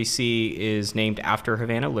 HVC is named after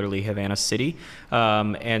Havana, literally Havana City.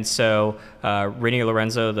 And so Rene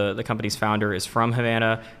Lorenzo, the company's founder, is from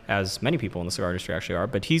Havana, as many people in the cigar industry actually are.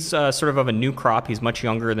 But he's sort of a new crop. He's much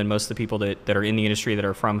younger than most of the people that are in the industry that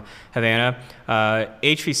are from Havana.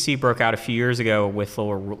 HVC broke out a few years ago with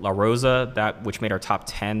La Rosa, which made our top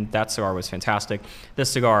 10. That cigar was fantastic. This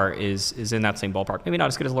cigar is in that same ballpark. Maybe not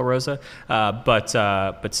as good as La Rosa,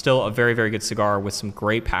 but still a very, very good cigar with some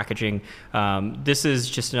great packaging. This is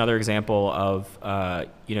just another example of,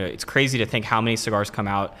 it's crazy to think how many cigars come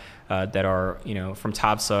out that are, from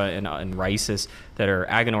Tabsa and Raices that are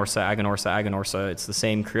Aganorsa. It's the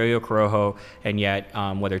same Criollo Corojo, and yet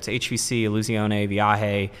whether it's HVC, Illusione,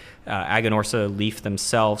 Viaje, Aganorsa, Leaf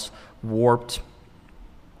themselves, Warped,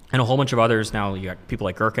 and a whole bunch of others. Now you got people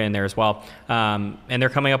like Gurkha in there as well. And they're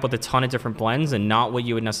coming up with a ton of different blends and not what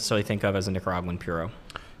you would necessarily think of as a Nicaraguan Puro.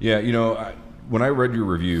 Yeah, when I read your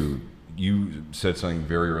review, you said something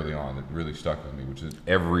very early on that really stuck with me, which is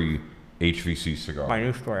every HVC cigar my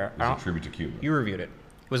new story. is a tribute to Cuba. You reviewed it.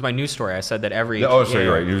 It was my news story. I said that every... Oh, sorry,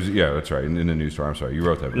 you're right. Yeah, that's right. In the news story. I'm sorry. You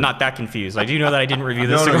wrote that. I'm not that confused. I do know that I didn't review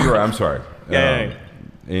this. No, you're right. I'm sorry. Yeah.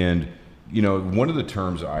 And, one of the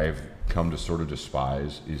terms I've come to sort of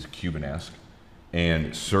despise is Cubanesque.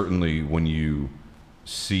 And certainly when you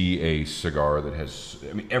see a cigar that has,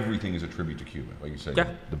 I mean, everything is a tribute to Cuba. Like you said,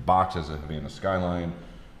 the box has a Havana skyline.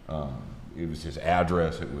 It was his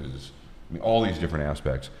address. It was, I mean, all these different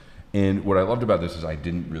aspects. And what I loved about this is I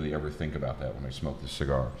didn't really ever think about that when I smoked this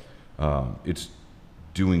cigar. It's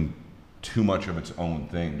doing too much of its own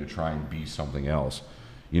thing to try and be something else.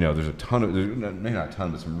 You know, there's a ton of, maybe not a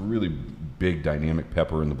ton, but some really big dynamic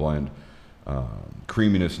pepper in the blend.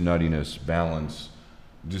 Creaminess, nuttiness, balance.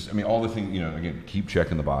 Just, I mean, all the things, you know, again, keep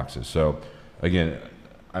checking the boxes. So, again,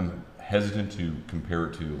 I'm hesitant to compare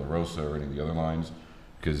it to La Rosa or any of the other lines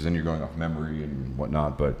because then you're going off memory and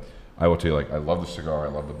whatnot. But I will tell you, like, I love the cigar, I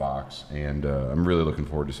love the box, and I'm really looking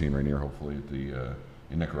forward to seeing Rainier hopefully at the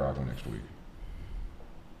in Nicaragua next week.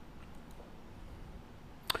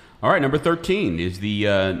 All right, number 13 is the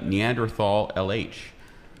Neanderthal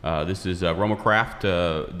LH. This is Roma Craft,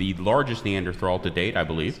 the largest Neanderthal to date, I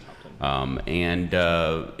believe. And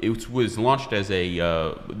it was launched as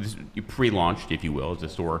a pre-launched, if you will, as a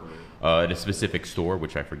store at a specific store,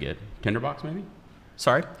 which I forget. Tinderbox, maybe?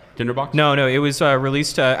 Sorry? Tinderbox? No, it was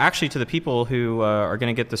released actually to the people who are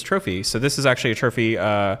going to get this trophy. So this is actually a trophy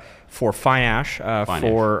for Fine Ash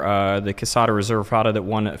for the Quesada Reservada that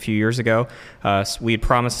won a few years ago. We had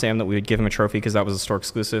promised Sam that we would give him a trophy because that was a store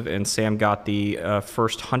exclusive, and Sam got the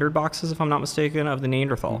first 100 boxes, if I'm not mistaken, of the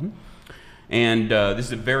Neanderthal. Mm-hmm. And this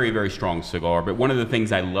is a very, very strong cigar, but one of the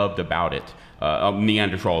things I loved about it,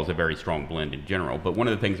 Neanderthal is a very strong blend in general, but one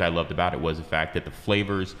of the things I loved about it was the fact that the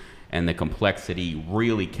flavors and the complexity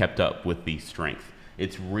really kept up with the strength.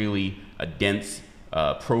 It's really a dense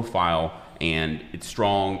profile, and it's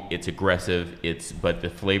strong, it's aggressive, but the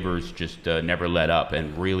flavors just never let up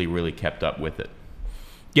and really, really kept up with it.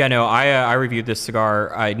 Yeah, no, I reviewed this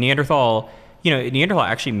cigar. Neanderthal... You know, Neanderthal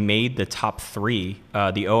actually made the top 3.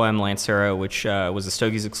 The OM Lancero, which was a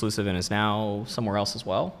Stogie's exclusive and is now somewhere else as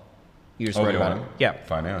well. You just read about it. Yeah.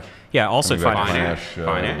 Fine Ash. Yeah, also Fine Ash.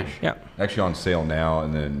 Fine Ash. Yeah. Actually on sale now,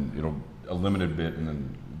 and then it'll a limited bit, and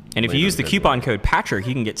then. And if you use the coupon code Patrick,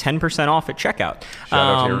 you can get 10% off at checkout. Shout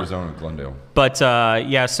out to Arizona and Glendale. But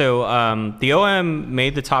yeah, so the OM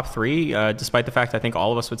made the top 3, despite the fact I think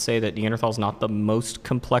all of us would say that Neanderthal is not the most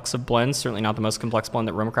complex of blends, certainly not the most complex blend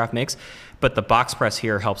that Roma Craft makes. But the box press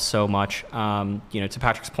here helps so much. You know, to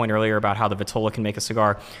Patrick's point earlier about how the Vitola can make a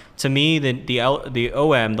cigar, to me, the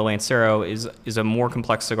OM, the Lancero, is a more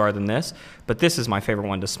complex cigar than this. But this is my favorite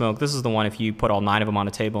one to smoke. This is the one, if you put all 9 of them on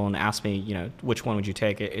a table and ask me, you know, which one would you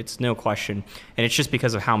take? It's no question. And it's just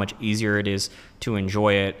because of how much easier it is to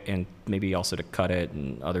enjoy it and maybe also to cut it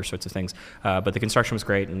and other sorts of things. But the construction was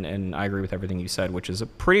great, and I agree with everything you said, which is a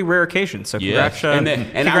pretty rare occasion. So congrats,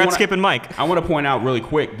 congrats Skip and Mike. I want to point out really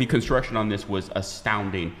quick, the construction on this was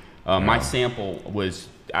astounding. My sample was,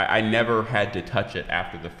 I never had to touch it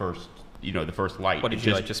after the first light. What did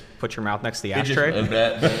you just put your mouth next to the ashtray?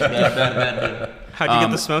 How'd you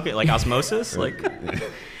get the smoke? Like osmosis? Like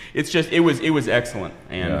it was excellent,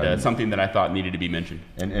 and something that I thought needed to be mentioned.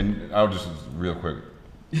 And I'll just real quick,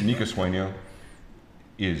 Nica Sueño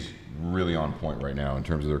is really on point right now in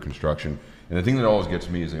terms of their construction. And the thing that always gets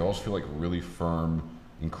me is they always feel like really firm,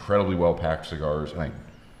 incredibly well packed cigars, and I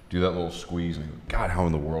do that little squeeze and I go, God, how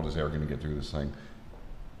in the world is they ever going to get through this thing?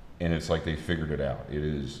 And it's like they figured it out. It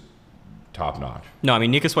is top notch. No, I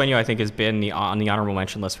mean, Nica Sueño, I think, has been on the honorable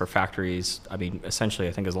mention list for factories. I mean, essentially,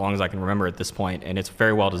 I think as long as I can remember at this point, and it's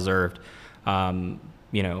very well deserved.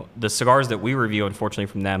 You know, the cigars that we review, unfortunately,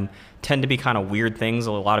 from them tend to be kind of weird things.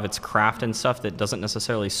 A lot of it's craft and stuff that doesn't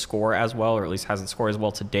necessarily score as well, or at least hasn't scored as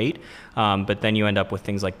well to date. But then you end up with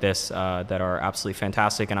things like this that are absolutely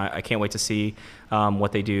fantastic, and I can't wait to see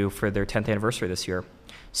what they do for their 10th anniversary this year.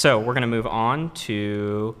 So we're going to move on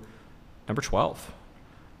to number 12.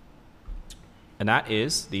 And that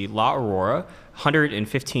is the La Aurora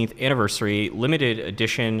 115th anniversary limited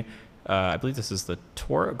edition. I believe this is the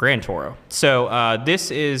Grand Toro. So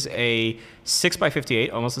this is a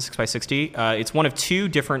 6x58, almost a 6x60. It's one of 2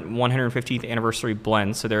 different 115th anniversary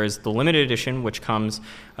blends. So there is the limited edition, which comes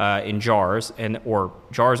in jars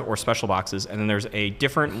or special boxes, and then there's a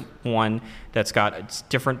different one that's got a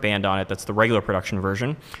different band on it. That's the regular production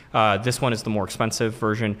version. This one is the more expensive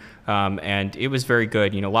version, and it was very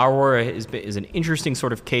good. You know, La Aurora is an interesting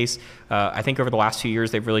sort of case. I think over the last few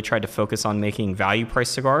years they've really tried to focus on making value price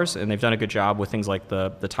cigars, and they've done a good job with things like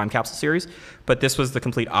the Time Capsule series. But this was the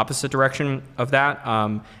complete opposite direction of that.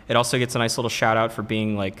 It also gets a nice little shout out for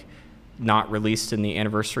being like not released in the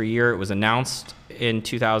anniversary year. It was announced in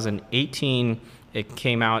 2018, It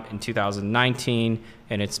came out in 2019,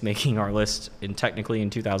 and it's making our list technically in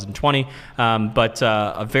 2020. But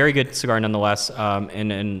a very good cigar nonetheless.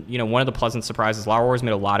 And you know, one of the pleasant surprises, Laura Roar's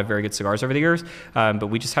made a lot of very good cigars over the years, but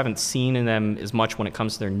we just haven't seen in them as much when it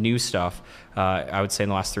comes to their new stuff, I would say in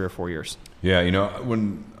the last 3 or 4 years. Yeah, you know,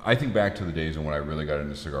 when I think back to the days when I really got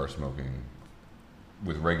into cigar smoking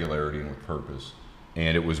with regularity and with purpose,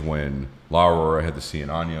 and it was when La Aurora had the Cien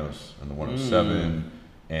Años and the 107,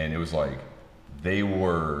 and it was like, they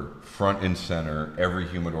were front and center every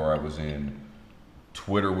humidor I was in.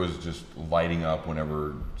 Twitter was just lighting up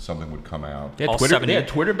whenever something would come out. They had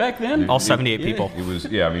Twitter back then? All 78 people. It was,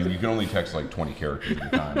 yeah, I mean, you can only text like 20 characters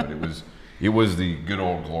at a time, but it was the good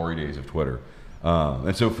old glory days of Twitter.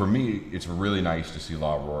 And so for me, it's really nice to see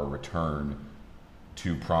La Aurora return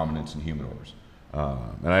to prominence in humidors.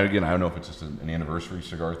 And I don't know if it's just an anniversary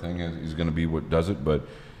cigar thing is going to be what does it, but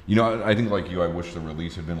you know, I think like you, I wish the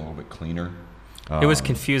release had been a little bit cleaner. It was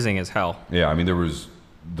confusing as hell. Yeah, I mean, there was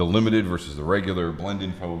the limited versus the regular. Blend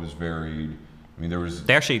info was varied. I mean, there was...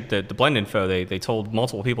 They actually, the blend info, they told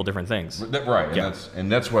multiple people different things. Right,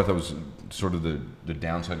 and that's what I thought was sort of the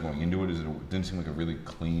downside going into it, is it didn't seem like a really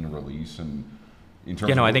clean release. And in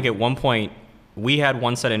terms I think at one point, we had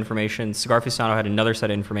one set of information, Cigar Aficionado had another set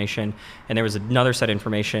of information, and there was another set of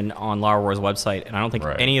information on La Aurora's website, and I don't think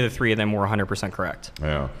any of the three of them were 100% correct.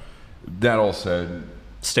 Yeah. That all said...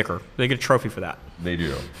 Sticker. They get a trophy for that. They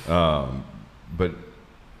do. But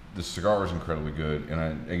the cigar is incredibly good.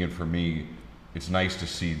 And again, for me, it's nice to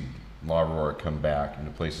see La Aurora come back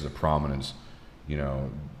into places of prominence. You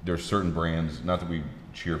know, there's certain brands, not that we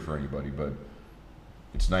cheer for anybody, but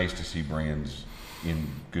it's nice to see brands in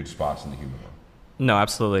good spots in the humidor. No,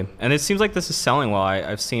 absolutely. And it seems like this is selling well.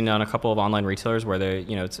 I've seen on a couple of online retailers where they,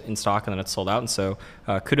 you know, it's in stock and then it's sold out. And so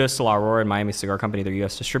kudos to La Aurora and Miami Cigar Company, their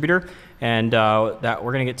U.S. distributor. And that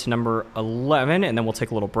we're going to get to number 11, and then we'll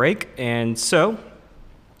take a little break. And so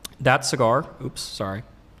that cigar, oops, sorry.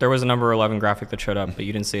 There was a number 11 graphic that showed up, but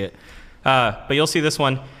you didn't see it. But you'll see this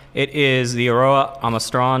one. It is the Aroa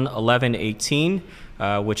Amastron 1118,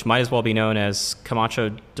 which might as well be known as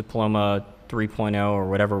Camacho Diploma 3.0 or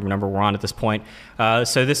whatever number we're on at this point.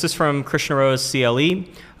 So this is from Christian Aroa's CLE.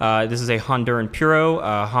 This is a Honduran Puro.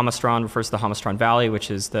 Jamastran refers to the Jamastran Valley,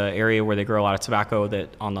 which is the area where they grow a lot of tobacco that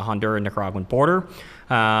on the Honduran-Nicaraguan border.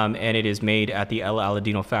 And it is made at the El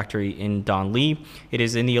Aladino factory in Donlí. It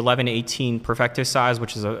is in the 1118 Perfecto size,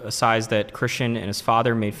 which is a size that Christian and his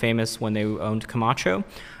father made famous when they owned Camacho.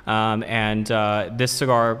 This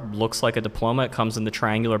cigar looks like a diploma. It comes in the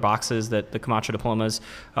triangular boxes that the Camacho diplomas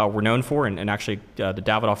were known for, and actually the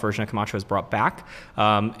Davidoff version of Camacho was brought back.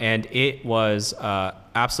 And it was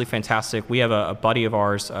absolutely fantastic. We have a buddy of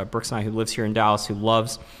ours, Brooks and I, who lives here in Dallas, who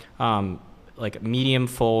loves like medium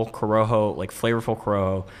full Corojo, like flavorful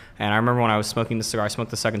Corojo. And I remember when I was smoking the cigar, I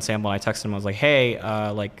smoked the second sample, and I texted him. I was like, hey,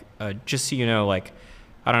 just so you know, like,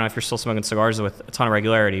 I don't know if you're still smoking cigars with a ton of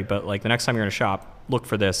regularity, but like the next time you're in a shop, look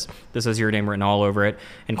for this. This has your name written all over it.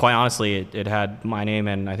 And quite honestly, it had my name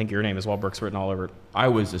and I think your name as well, Brooks, written all over it. I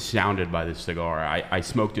was astounded by this cigar. I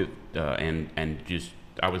smoked it and just,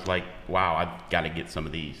 I was like, wow, I've got to get some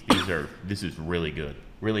of these. This is really good,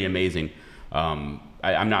 really amazing. I'm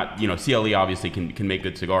not, you know, CLE obviously can make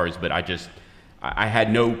good cigars, but I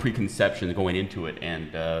had no preconceptions going into it.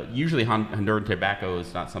 And usually Honduran tobacco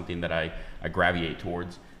is not something that I gravitate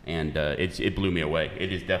towards. And it blew me away.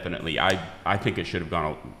 It is definitely, I think it should have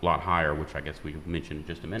gone a lot higher, which I guess we can mention in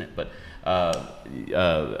just a minute. But I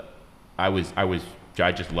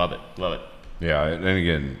just love it. Yeah, and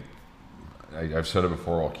again, I've said it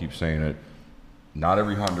before, I'll keep saying it. Not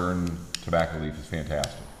every Honduran tobacco leaf is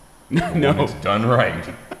fantastic. But No. when it's done right,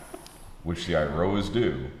 which the Iroas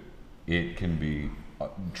do, it can be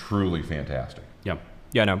truly fantastic. Yeah.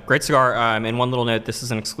 Yeah, no, great cigar. And one little note, this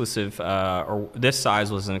is an exclusive, or this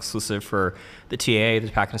size was an exclusive for the TA, the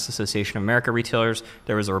Tobacconist Association of America retailers.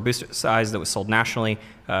 There was a Robusto size that was sold nationally.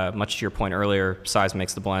 Much to your point earlier, size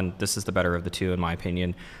makes the blend. This is the better of the two, in my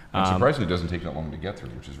opinion. And surprisingly, it doesn't take that long to get through,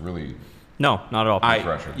 which is really... No, not at all.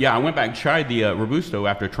 I went back and tried the Robusto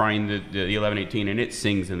after trying the 1118, and it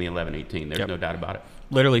sings in the 1118. There's no doubt about it.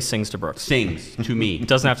 Literally sings to Brooks. Sings to me.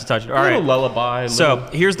 Doesn't have to touch it. All right. right. A little lullaby. So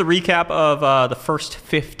here's the recap of the first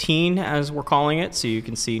 15, as we're calling it. So you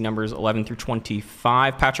can see numbers 11 through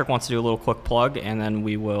 25. Patrick wants to do a little quick plug, and then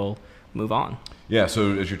we will move on. Yeah,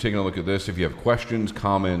 so as you're taking a look at this, if you have questions,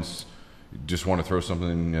 comments, just want to throw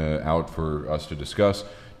something out for us to discuss,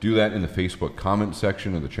 do that in the Facebook comment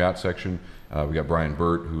section or the chat section. We got Brian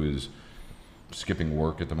Burt, who is skipping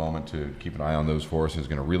work at the moment to keep an eye on those for us and is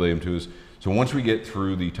going to relay them to us. So once we get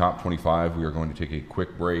through the top 25, we are going to take a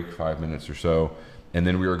quick break, 5 minutes or so, and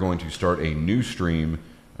then we are going to start a new stream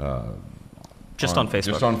just on Facebook.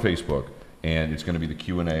 Just on Facebook, and it's going to be the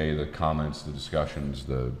Q&A, the comments, the discussions,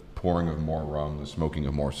 the pouring of more rum, the smoking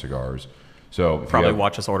of more cigars. So probably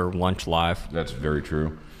watch us order lunch live. That's very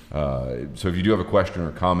true. So if you do have a question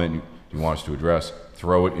or comment you want us to address,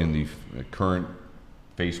 throw it in the current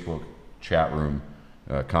Facebook chat room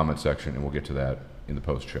comment section, and we'll get to that in the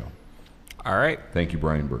post-show. All right. Thank you,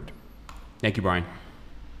 Brian Burt. Thank you, Brian.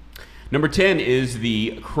 Number 10 is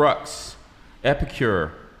the Crux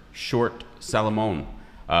Epicure Short Salomon.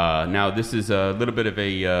 Now, this is a little bit of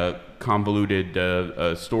a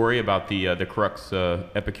convoluted story about the Crux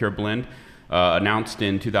Epicure blend. Announced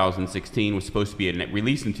in 2016, was supposed to be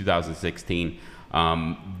released in 2016.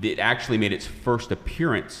 It actually made its first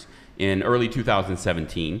appearance in early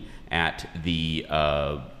 2017 at the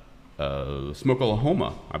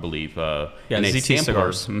Smoke-A-Lahoma, I believe. In ZT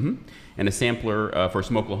Cigars. And a sampler for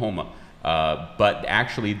Smoke-A-Lahoma. But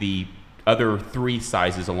actually, the other 3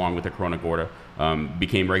 sizes, along with the Corona Gorda,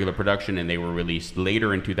 became regular production, and they were released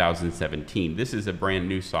later in 2017. This is a brand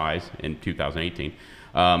new size in 2018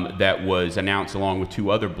 that was announced along with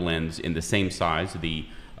 2 other blends in the same size, the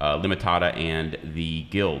Limitada and the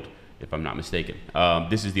Guild, if I'm not mistaken.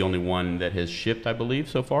 This is the only one that has shipped, I believe,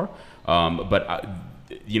 so far. But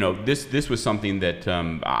this was something that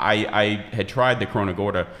I had tried the Corona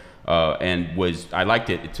Gorda and I liked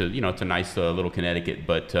it. It's a nice little Connecticut,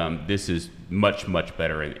 but this is much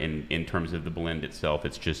better in terms of the blend itself.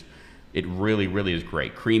 It really is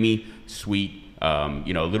great, creamy, sweet. A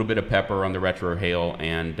little bit of pepper on the retrohale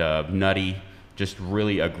and nutty. Just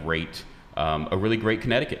really a really great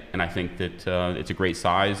Connecticut, and I think that it's a great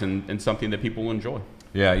size and something that people will enjoy.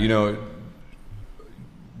 Yeah,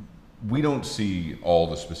 we don't see all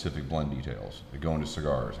the specific blend details that go into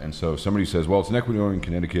cigars, and so if somebody says, well, it's an Ecuadorian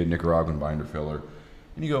Connecticut, Nicaraguan binder filler,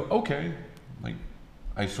 and you go, okay, like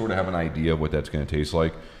I sort of have an idea of what that's going to taste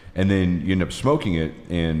like, and then you end up smoking it,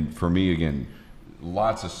 and for me, again,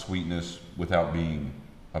 lots of sweetness without being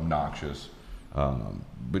obnoxious,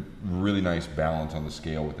 but really nice balance on the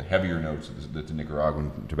scale with the heavier notes that the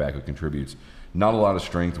Nicaraguan tobacco contributes. Not a lot of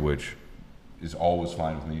strength, which is always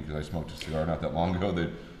fine with me because I smoked a cigar not that long ago that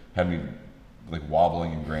had me like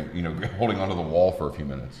wobbling and holding onto the wall for a few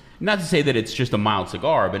minutes. Not to say that it's just a mild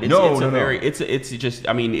cigar, but it's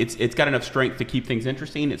got enough strength to keep things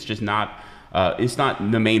interesting. It's just not. It's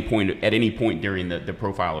not the main point at any point during the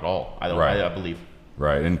profile at all. I believe.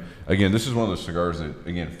 Right, and again, this is one of those cigars that,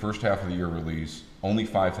 again, first half of the year release, only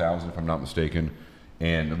 5,000 if I'm not mistaken,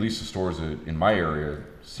 and at least the stores in my area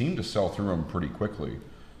seem to sell through them pretty quickly.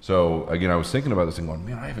 So again, I was thinking about this and going,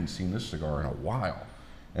 man, I haven't seen this cigar in a while.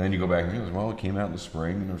 And then you go back and realize, well, it came out in the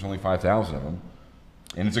spring and there was only 5,000 of them,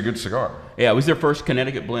 and it's a good cigar. Yeah, it was their first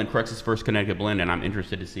Connecticut blend, Crux's first Connecticut blend, and I'm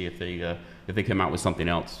interested to see if they come out with something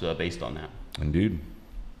else based on that. Indeed.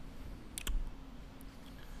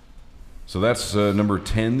 So that's number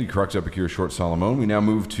 10, the Crux Epicure Short Salomon. We now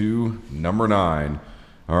move to number 9.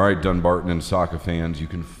 All right, Dunbarton and Saka fans, you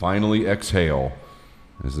can finally exhale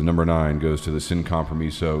as the number 9 goes to the Sin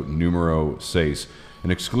Compromiso Numero 6,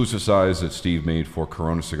 an exclusive size that Steve made for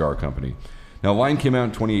Corona Cigar Company. Now, the line came out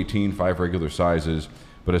in 2018, 5 regular sizes,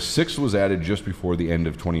 but a 6th was added just before the end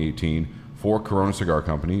of 2018 for Corona Cigar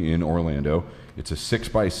Company in Orlando. It's a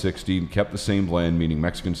 6x60, kept the same blend, meaning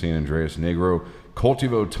Mexican San Andreas Negro,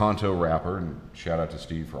 Cultivo Tonto wrapper, and shout out to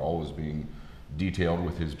Steve for always being detailed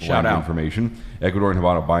with his blend information. Ecuadorian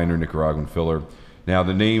Habano binder, Nicaraguan filler. Now,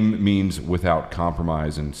 the name means without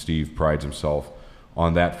compromise, and Steve prides himself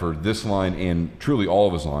on that for this line and truly all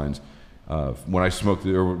of his lines. When I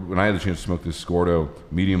had the chance to smoke this Gordo,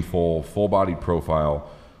 medium full-bodied profile,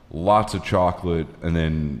 lots of chocolate, and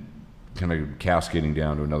then kind of cascading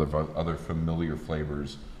down to other familiar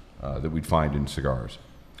flavors that we'd find in cigars.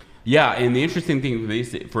 Yeah, and the interesting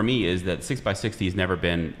thing for me is that 6x60 has never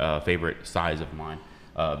been a favorite size of mine.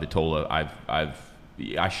 Vitola,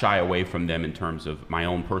 I shy away from them in terms of my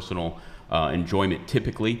own personal enjoyment.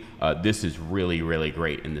 Typically, this is really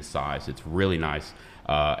great in this size. It's really nice,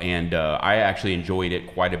 and I actually enjoyed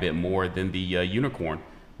it quite a bit more than the Unicorn,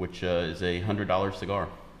 which is a $100 cigar.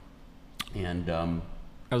 And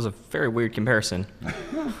that was a very weird comparison.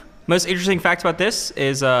 Most interesting fact about this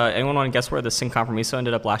is, anyone want to guess where the Sin Compromiso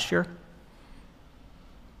ended up last year?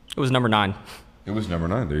 It was number 9. It was number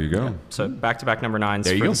 9. There you go. Yeah. So back-to-back number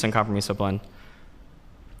 9s for the Sin Compromiso blend.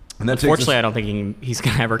 And unfortunately, I don't think he's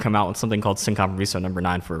going to ever come out with something called Sin Compromiso number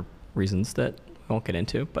 9 for reasons that we won't get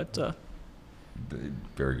into. But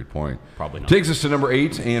very good point. Probably not. Takes us to number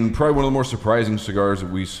 8, and probably one of the more surprising cigars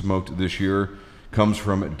that we smoked this year. comes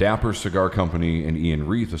from Dapper Cigar Company and Ian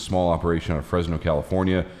Reith, a small operation out of Fresno,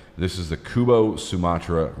 California. This is the Kubo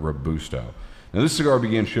Sumatra Robusto. Now, this cigar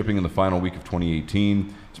began shipping in the final week of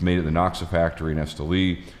 2018. It's made at the Noxa factory in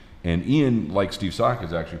Esteli. And Ian, like Steve Saka,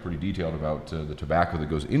 is actually pretty detailed about the tobacco that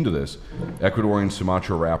goes into this. Ecuadorian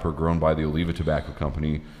Sumatra wrapper grown by the Oliva Tobacco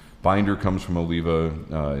Company. Binder comes from Oliva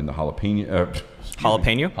in the jalapeno.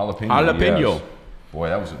 Jalapeno? Jalapeno. Yes. Boy,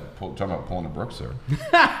 that was talking about pulling the Brooks there.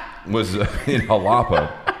 Was in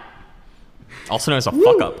Jalapa. Also known as a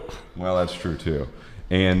fuck up. Well, that's true too.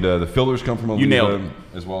 And the fillers come from Oliva,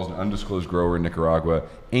 as well as an undisclosed grower in Nicaragua,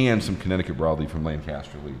 and some Connecticut broadleaf from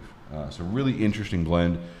Lancaster leaf. So really interesting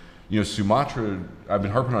blend. You know, Sumatra, I've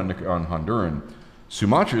been harping on Honduran.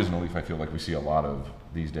 Sumatra isn't a leaf I feel like we see a lot of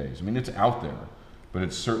these days. I mean, it's out there, but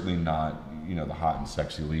it's certainly not, you know, the hot and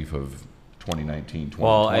sexy leaf of 2019, 2020.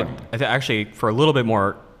 Well, actually, for a little bit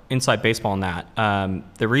more inside baseball on that,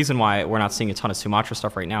 the reason why we're not seeing a ton of Sumatra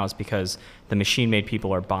stuff right now is because the machine-made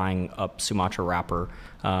people are buying up Sumatra wrapper,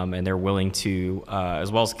 and they're willing to, as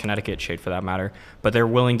well as Connecticut shade for that matter, but they're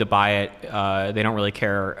willing to buy it. They don't really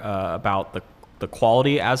care about the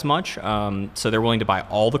quality as much, so they're willing to buy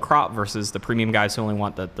all the crop versus the premium guys who only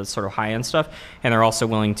want the sort of high-end stuff, and they're also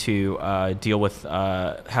willing to deal with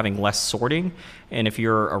having less sorting. And if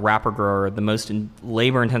you're a wrapper grower, the most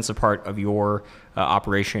labor-intensive part of your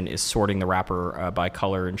operation is sorting the wrapper by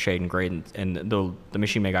color and shade and grade, and the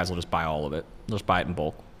machine-made guys will just buy all of it. They'll just buy it in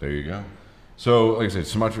bulk. There you go. So, like I said,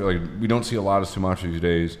 Sumatra, like, we don't see a lot of Sumatra these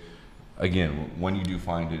days. Again, when you do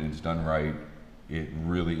find it and it's done right, it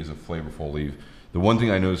really is a flavorful leaf. The one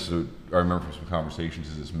thing I noticed, I remember from some conversations,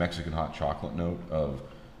 is this Mexican hot chocolate note of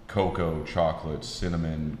cocoa, chocolate,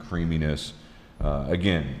 cinnamon, creaminess.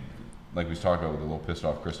 Again, like we talked about with a little pissed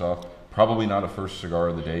off Christoph, probably not a first cigar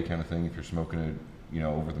of the day kind of thing if you're smoking it, you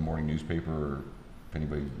know, over the morning newspaper, or if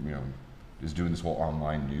anybody, you know, is doing this whole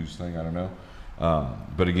online news thing. I don't know.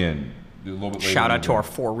 But again, a little bit later. Shout out to our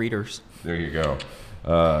 4 readers. There you go.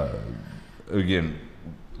 Again,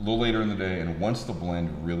 a little later in the day, and once the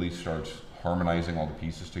blend really starts harmonizing all the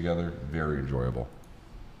pieces together, very enjoyable.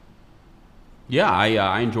 Yeah,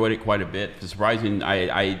 I enjoyed it quite a bit. It's surprising,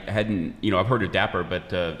 I hadn't, you know, I've heard of Dapper,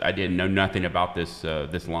 but I didn't know nothing about this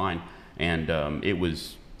this line, and it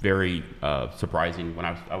was very surprising when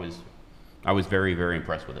I was very, very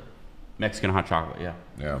impressed with it. Mexican hot chocolate, yeah.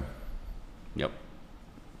 Yeah. Yep.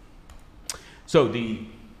 So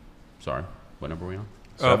sorry, what number are we on?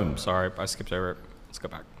 7. Oh, sorry, I skipped over it. Let's go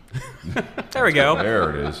back. There we go. There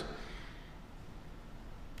it is.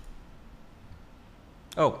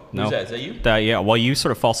 Oh, no. Who's that? Is that you? Yeah, well, you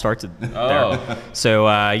sort of false started there. So,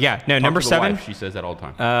 yeah, no, number 7. She says that all the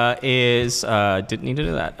time. Is, didn't need to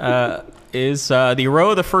do that, is the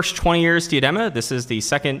Aroa, the first 20 years Diadema. This is the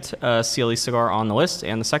second CLE cigar on the list,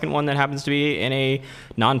 and the second one that happens to be in a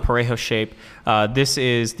non-parejo shape. This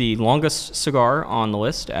is the longest cigar on the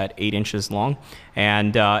list at 8 inches long,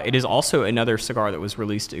 and it is also another cigar that was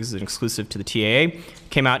released as an exclusive to the TAA.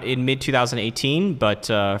 Came out in mid-2018, but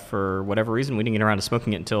for whatever reason, we didn't get around to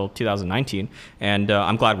smoking it until 2019, and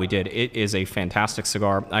I'm glad we did. It is a fantastic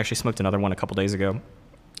cigar. I actually smoked another one a couple days ago,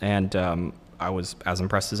 and I was as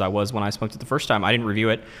impressed as I was when I smoked it the first time. I didn't review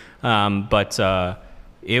it, but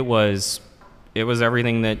it was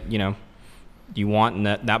everything that, you know, you want in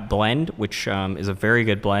that blend, which is a very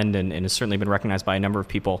good blend and has certainly been recognized by a number of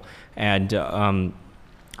people. And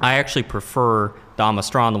I actually prefer the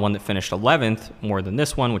Amastron, the one that finished 11th, more than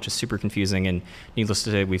this one, which is super confusing. And needless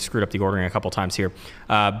to say, we've screwed up the ordering a couple times here.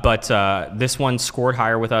 But this one scored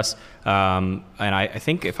higher with us. And I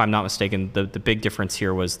think, if I'm not mistaken, the big difference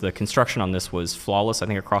here was the construction on this was flawless, I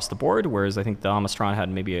think, across the board, whereas I think the Amastron had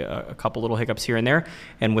maybe a couple little hiccups here and there.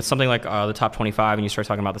 And with something like the top 25, and you start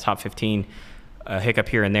talking about the top 15, a hiccup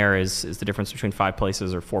here and there is the difference between 5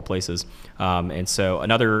 places or 4 places. And so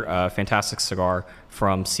another fantastic cigar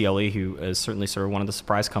from CLE, who is certainly sort of one of the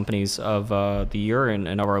surprise companies of the year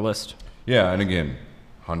and of our list. Yeah, and again,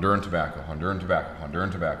 Honduran tobacco,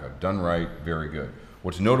 done right, very good.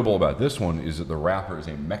 What's notable about this one is that the wrapper is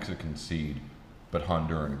a Mexican seed, but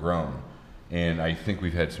Honduran grown. And I think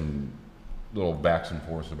we've had some little backs and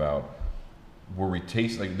forths about where we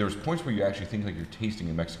taste, like, there's points where you actually think like you're tasting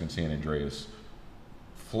a Mexican San Andreas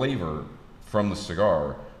flavor from the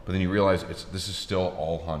cigar, but then you realize this is still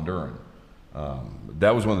all Honduran.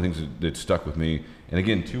 That was one of the things that stuck with me. And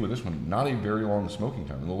again, too, with this one, not a very long smoking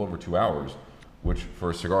time, a little over 2 hours, which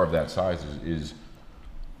for a cigar of that size is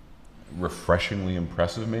refreshingly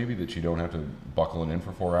impressive, maybe, that you don't have to buckle it in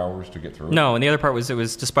for 4 hours to get through it. No, and the other part was it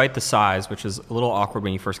was, despite the size, which is a little awkward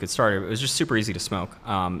when you first get started, it was just super easy to smoke.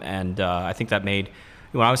 And I think that made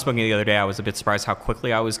when I was smoking the other day, I was a bit surprised how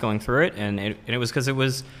quickly I was going through it, and it was because it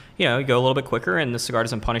was, you know, you go a little bit quicker, and the cigar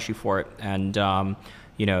doesn't punish you for it. And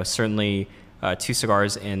you know, certainly 2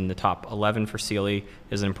 cigars in the top 11 for Sealy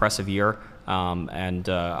is an impressive year, and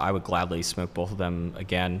I would gladly smoke both of them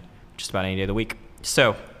again just about any day of the week.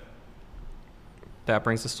 So that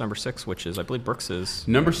brings us to number 6, which is, I believe, Brooks's.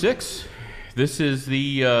 Number 6. This is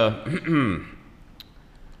the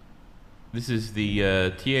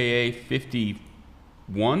TAA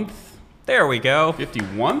 51th. There we go.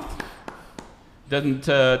 51th.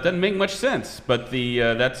 Doesn't make much sense, but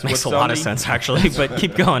that's makes what's a lot of sense actually. But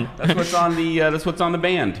keep going. That's what's on the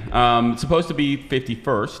band. It's supposed to be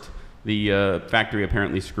 51st. The factory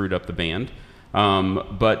apparently screwed up the band.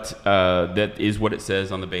 But that is what it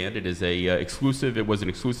says on the band. It is a exclusive. It was an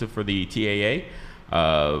exclusive for the TAA,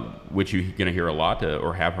 which you're going to hear a lot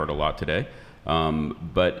or have heard a lot today.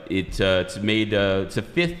 But it's a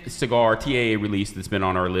 5th cigar TAA release that's been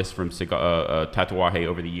on our list from Tatuaje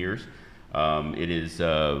over the years. It is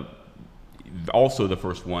also the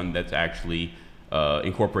first one that's actually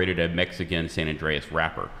incorporated a Mexican San Andreas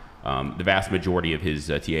wrapper. The vast majority of his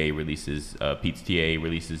TAA releases, Pete's TAA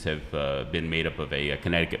releases, have been made up of a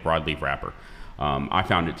Connecticut broadleaf wrapper. I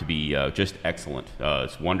found it to be just excellent.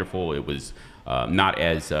 It's wonderful. It was not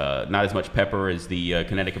as much pepper as the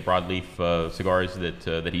Connecticut broadleaf cigars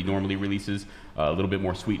that he normally releases. A little bit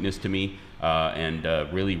more sweetness to me, and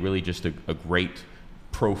really just a great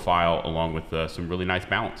profile along with some really nice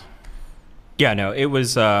balance. Yeah, no, it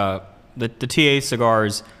was the TA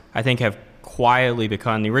cigars, I think, have quietly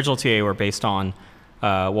become, the original TA were based on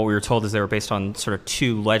what we were told is they were based on sort of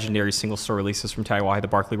 2 legendary single store releases from Tatuaje, the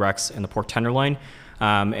Barkley Rex and the Pork Tenderloin.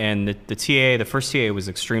 And the TA, the first TA was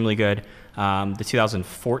extremely good. The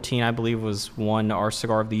 2014, I believe, won our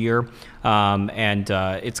Cigar of the Year. And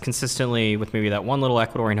it's consistently, with maybe that one little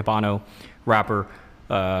Ecuadorian Habano wrapper,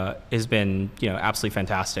 has been, you know, absolutely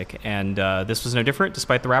fantastic. And this was no different,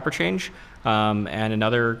 despite the wrapper change. And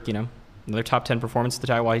another top 10 performance of the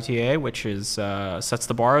Tatuaje TA, which is sets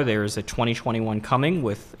the bar. There's a 2021 coming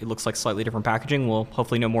with, it looks like, slightly different packaging. We'll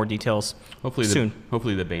hopefully know more details soon.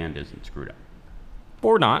 Hopefully the band isn't screwed up.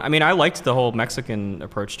 Or not. I mean, I liked the whole Mexican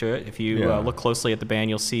approach to it. If you look closely at the band,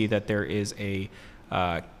 you'll see that there is a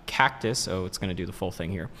cactus. Oh, it's going to do the full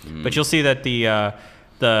thing here. But you'll see that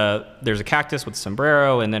there's a cactus with a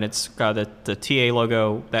sombrero, and then it's got the TA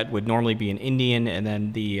logo that would normally be an Indian, and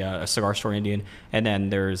then a cigar store Indian, and then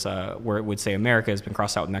there's where it would say America has been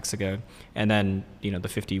crossed out with Mexico, and then, you know, the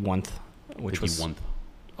 51th, which 51st. Was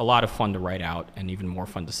a lot of fun to write out and even more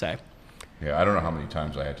fun to say. Yeah, I don't know how many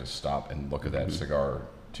times I had to stop and look at that cigar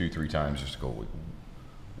 2-3 times just to go,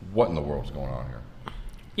 what in the world is going on here?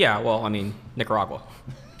 Yeah, well, I mean, Nicaragua.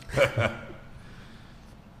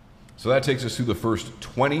 So that takes us through the first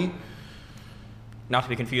 20. Not to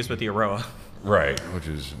be confused with the Aroa. Right, which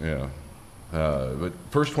is, yeah. But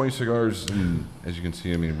first 20 cigars, as you can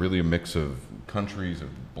see, I mean, really a mix of countries, of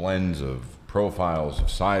blends, of profiles, of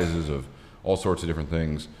sizes, of all sorts of different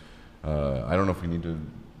things. I don't know if we need to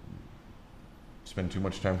spend too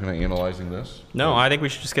much time kind of analyzing this. No, I think we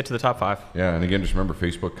should just get to the top 5. Yeah, and again, just remember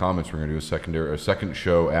Facebook comments. We're going to do a second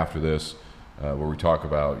show after this where we talk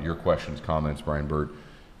about your questions, comments. Brian Burt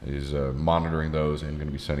is monitoring those and going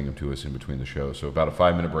to be sending them to us in between the shows. So about a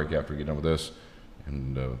 5-minute break after we get done with this,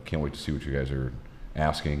 and can't wait to see what you guys are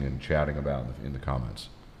asking and chatting about in the comments.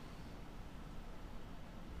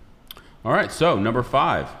 All right, so number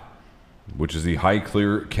 5. Which is the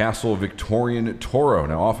Highclere Castle Victorian Toro,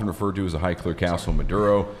 now often referred to as the Highclere Castle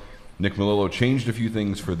Maduro. Nick Melillo changed a few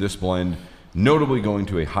things for this blend, notably going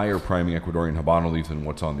to a higher priming Ecuadorian Habano leaf than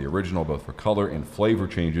what's on the original, both for color and flavor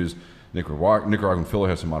changes. Nicaraguan filler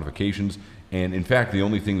has some modifications, and in fact, the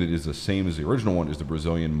only thing that is the same as the original one is the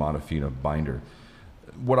Brazilian Monofina binder.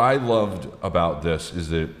 What I loved about this is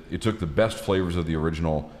that it took the best flavors of the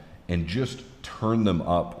original and just turned them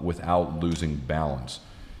up without losing balance.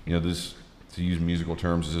 You know, this, to use musical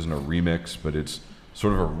terms, this isn't a remix, but it's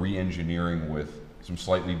sort of a re-engineering with some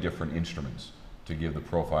slightly different instruments to give the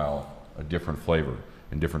profile a different flavor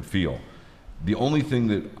and different feel. The only thing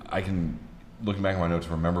that I can, looking back at my notes,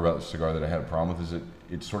 remember about the cigar that I had a problem with is that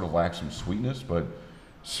it sort of lacks some sweetness, but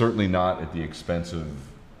certainly not at the expense of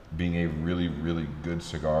being a really, really good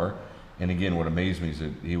cigar. And again, what amazed me is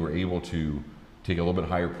that they were able to take a little bit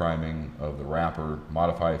higher priming of the wrapper,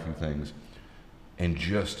 modify a few things, and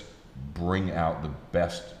just bring out the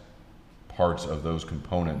best parts of those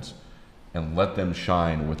components and let them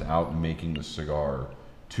shine without making the cigar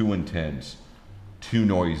too intense, too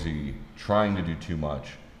noisy, trying to do too much.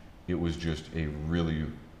 It was just a really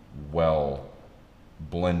well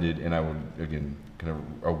blended, and I would, again, kind of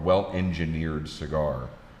a well-engineered cigar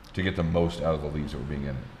to get the most out of the leaves that were being in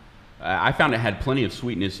it. I found it had plenty of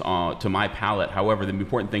sweetness to my palate. However, the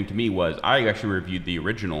important thing to me was I actually reviewed the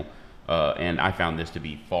original, and I found this to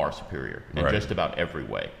be far superior in just about every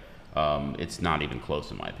way. It's not even close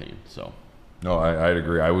in my opinion. So, no, I'd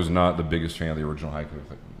agree. I was not the biggest fan of the original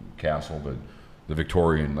Highcliffe Castle, but the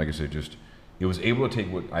Victorian, like I said, it was able to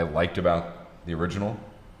take what I liked about the original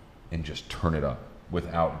and just turn it up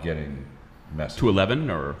without getting messy. To 11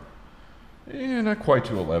 or? Yeah, not quite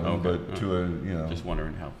to 11, but to a, just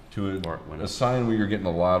wondering how. To a sign where you're getting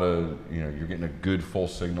a lot of, you're getting a good full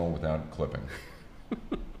signal without clipping.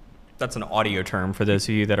 That's an audio term for those of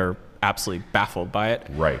you that are absolutely baffled by it.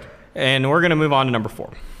 Right. And we're going to move on to number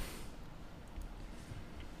 4.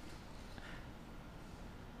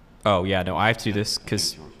 Oh, yeah, no, I have to do this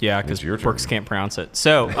because Brooks can't pronounce it.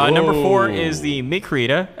 So number 4 is the Mi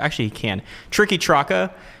Querida. Actually, he can. Tricky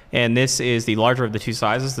Traca. And this is the larger of the two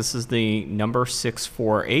sizes. This is the number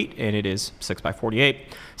 648, and it is 6x48.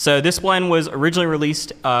 So this blend was originally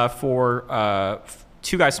released for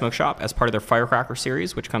Two Guys Smoke Shop as part of their Firecracker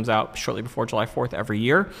series, which comes out shortly before July 4th every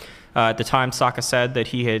year. At the time, Saka said that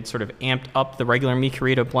he had sort of amped up the regular Mi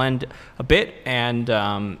Querida blend a bit, and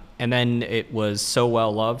then it was so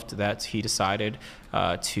well loved that he decided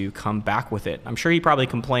to come back with it. I'm sure he probably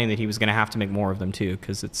complained that he was going to have to make more of them too,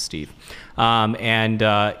 because it's Steve.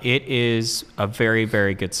 It is a very,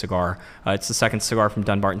 very good cigar. It's the second cigar from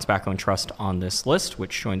Dunbarton Tobacco and Trust on this list,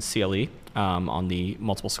 which joins CLE on the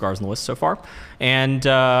multiple cigars on the list so far. And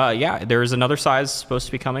there's another size supposed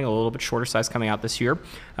to be coming, a little bit shorter size coming out this year.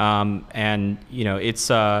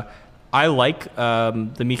 It's I like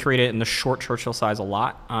the Mi Querida in the short Churchill size a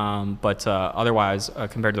lot, but otherwise,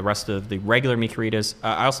 compared to the rest of the regular Mi Queridas,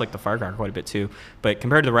 I also like the Firecracker quite a bit too. But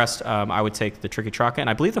compared to the rest, I would take the Tricky Traca, and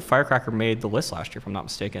I believe the Firecracker made the list last year, if I'm not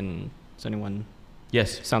mistaken. Does anyone?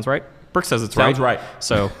 Yes. Sounds right? Brooks says it's Sounds right.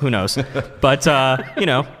 So who knows? But,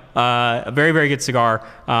 a very, very good cigar.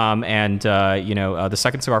 The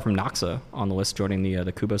second cigar from Noxa on the list, joining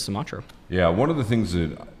the Cubo Sumatra. Yeah, one of the things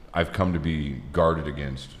that I've come to be guarded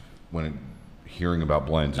against when hearing about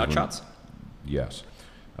blends. Nut shots? Yes.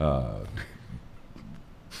 The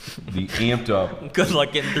amped up. Good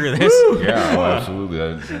luck getting through this. Yeah, absolutely.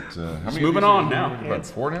 How many moving on now. About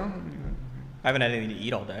 4 now? I haven't had anything to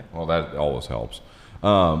eat all day. Well, that always helps.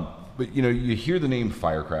 But you hear the name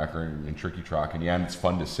Firecracker and Tricky Traca, and it's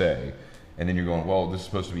fun to say, and then you're going, well, this is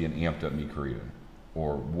supposed to be an amped up Mi Querida,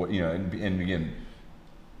 or what? And again,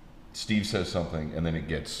 Steve says something, and then it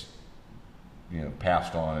gets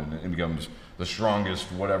passed on, and it becomes the strongest,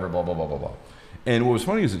 whatever, blah blah blah blah blah. And what was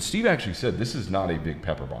funny is that Steve actually said this is not a big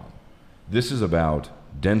pepper bomb. This is about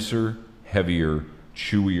denser, heavier,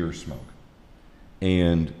 chewier smoke,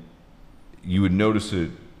 and you would notice it.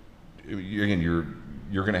 Again,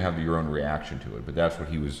 you're going to have your own reaction to it, but that's what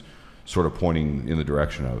he was sort of pointing in the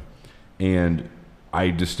direction of. And I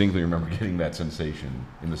distinctly remember getting that sensation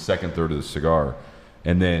in the second third of the cigar,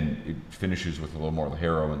 and then it finishes with a little more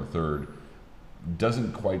Ligero in the third.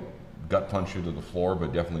 Doesn't quite gut punch you to the floor,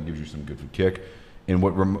 but definitely gives you some good kick. And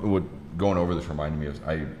what going over this reminded me of,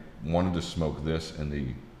 I wanted to smoke this and the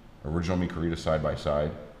original Mi Querida side by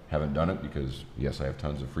side. Haven't done it because, yes, I have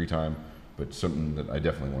tons of free time, but something that I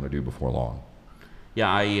definitely want to do before long.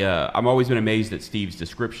 Yeah, I'm always been amazed at Steve's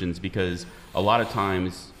descriptions, because a lot of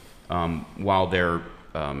times, while they're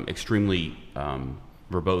extremely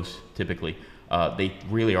verbose, typically, they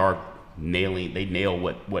really are nailing. They nail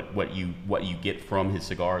what you get from his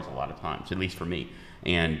cigars a lot of times, at least for me.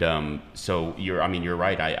 And so you're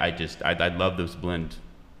right. I love those blend.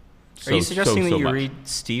 Are you suggesting that you read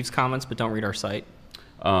Steve's comments but don't read our site?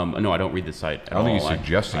 No, I don't read the site at all. I don't think he's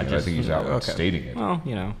suggesting it. I think he's out stating it.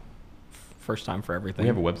 Well, first time for everything. We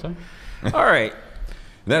have a website? All right.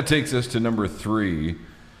 That takes us to number 3,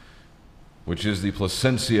 which is the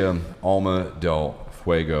Plasencia Alma del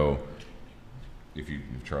Fuego. If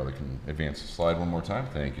Charlie can advance the slide one more time.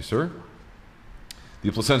 Thank you, sir. The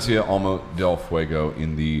Plasencia Alma del Fuego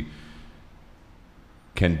in the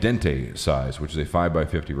Candente size, which is a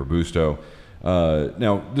 5x50 Robusto.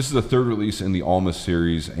 Now, this is the third release in the Alma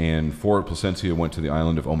series, and for Plasencia went to the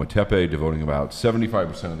island of Ometepe, devoting about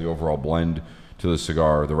 75% of the overall blend to the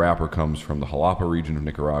cigar. The wrapper comes from the Jalapa region of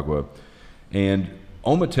Nicaragua, and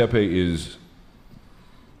Ometepe is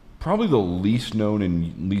probably the least known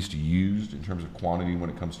and least used in terms of quantity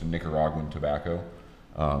when it comes to Nicaraguan tobacco.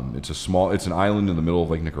 It's an island in the middle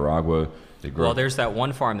of Lake Nicaragua. Well, there's that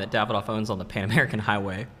one farm that Davidoff owns on the Pan American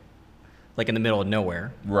Highway, like in the middle of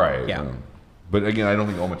nowhere. Right. Yeah. But again, I don't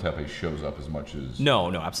think Ometepe shows up as much as... No,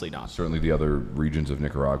 absolutely not. Certainly the other regions of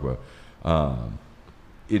Nicaragua.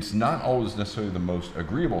 It's not always necessarily the most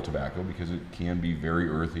agreeable tobacco because it can be very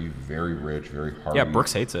earthy, very rich, very hearty. Yeah,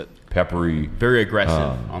 Brooks hates it. Peppery. Very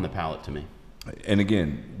aggressive on the palate to me. And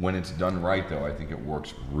again, when it's done right, though, I think it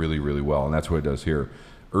works really, really well, and that's what it does here.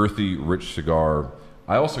 Earthy, rich cigar.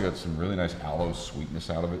 I also got some really nice aloe sweetness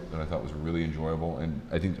out of it that I thought was really enjoyable. And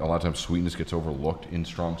I think a lot of times sweetness gets overlooked in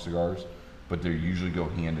strong cigars, but they usually go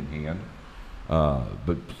hand in hand.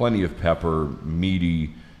 But plenty of pepper,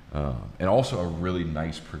 meaty, and also a really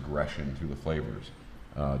nice progression through the flavors.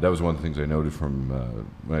 That was one of the things I noted from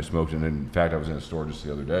when I smoked. And in fact, I was in a store just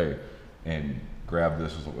the other day and grabbed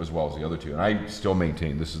this as well as the other two. And I still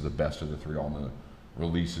maintain this is the best of the 3 Alma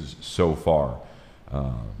releases so far.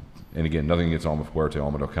 And again, nothing against Alma Fuerte,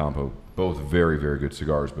 Alma del Campo. Both very, very good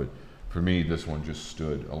cigars. But for me, this one just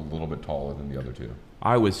stood a little bit taller than the other two.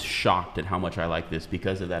 I was shocked at how much I like this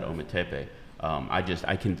because of that Ometepe. I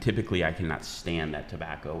cannot stand that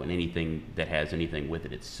tobacco and anything that has anything with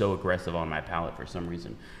it. It's so aggressive on my palate for some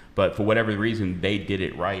reason. But for whatever reason, they did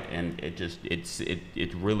it right, and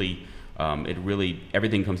it really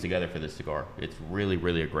everything comes together for this cigar. It's really,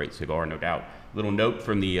 really a great cigar, no doubt. Little note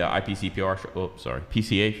from the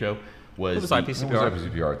PCA show was it was IPCPR. It was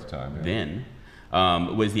IPCPR at the time. Yeah. Then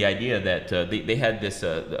was the idea that they had this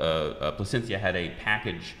Plasencia had a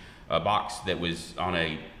package box that was on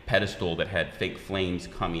a pedestal that had fake flames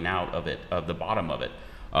coming out of the bottom of it,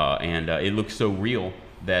 and it looked so real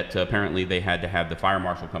that apparently they had to have the fire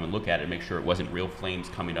marshal come and look at it and make sure it wasn't real flames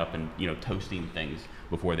coming up and toasting things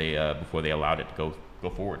before they allowed it to go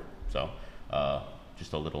forward. So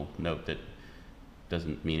just a little note that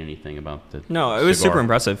doesn't mean anything about the No, it was cigar. super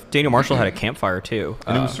impressive. Daniel Marshall had a campfire too.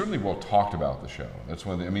 And it was certainly well talked about, the show. That's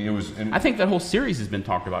one thing. I mean, it was... I think that whole series has been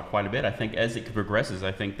talked about quite a bit. I think as it progresses,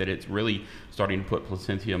 I think that it's really starting to put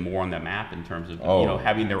Plasencia more on the map in terms of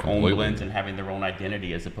having their own blends and having their own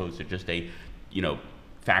identity as opposed to just a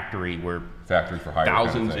factory where factory for hire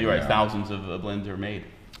thousands kind of thing, thousands of blends are made.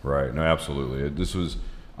 Right. No, absolutely.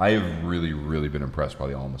 I have really, really been impressed by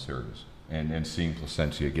the Alma series and seeing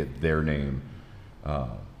Plasencia get their name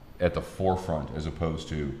at the forefront as opposed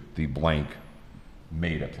to the blank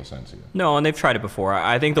made at Plasencia. No, and they've tried it before.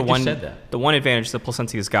 I think the one advantage that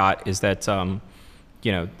Plasencia's got is that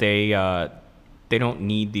they don't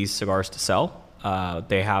need these cigars to sell.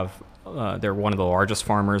 They're one of the largest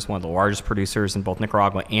farmers, one of the largest producers in both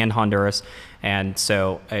Nicaragua and Honduras, and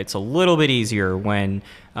so it's a little bit easier when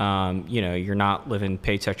you're not living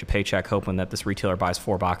paycheck to paycheck hoping that this retailer buys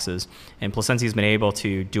 4 boxes. And Plasencia's been able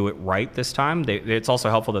to do it right this time. It's also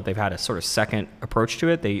helpful that they've had a sort of second approach to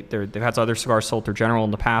it. They've had other cigars sold through General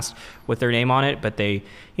in the past with their name on it, but they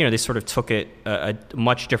sort of took it a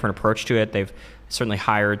much different approach to it. They've certainly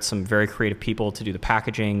hired some very creative people to do the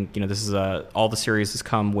packaging. This is all the series has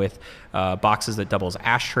come with boxes that double as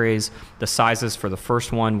ashtrays. The sizes for the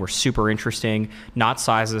first one were super interesting. Not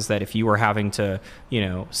sizes that if you were having to,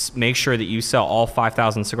 make sure that you sell all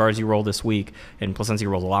 5,000 cigars you roll this week, and Plasencia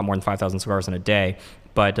rolls a lot more than 5,000 cigars in a day.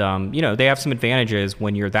 But, they have some advantages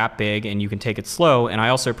when you're that big and you can take it slow. And I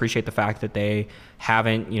also appreciate the fact that they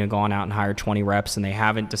haven't, gone out and hired 20 reps, and they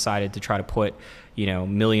haven't decided to try to put,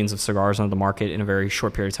 millions of cigars onto the market in a very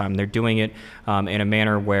short period of time. They're doing it in a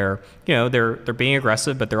manner where, they're being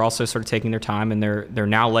aggressive, but they're also sort of taking their time, and they're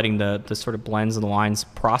now letting the sort of blends and the lines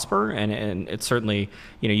prosper. And it's certainly,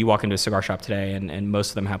 you walk into a cigar shop today and most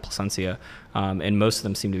of them have Plasencia, and most of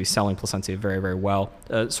them seem to be selling Plasencia very, very well.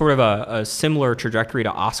 Sort of a similar trajectory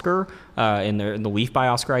to Oscar in the Leaf by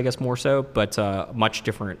Oscar, I guess, more so, but much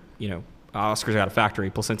different. Oscar's got a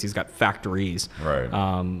factory, Plasencia's got factories, right?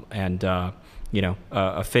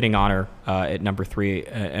 A fitting honor at number 3,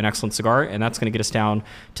 an excellent cigar, and that's going to get us down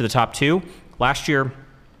to the top 2. Last year,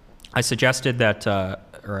 I suggested that,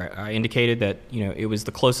 or I indicated that, it was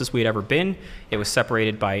the closest we had ever been. It was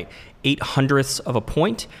separated by 0.08 of a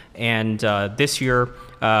point, and this year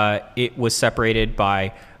it was separated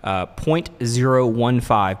by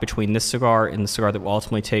 0.015 between this cigar and the cigar that will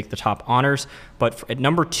ultimately take the top honors. But at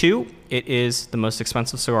number 2, it is the most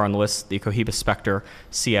expensive cigar on the list, the Cohiba Spectre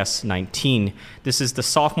CS19. This is the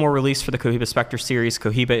sophomore release for the Cohiba Spectre series.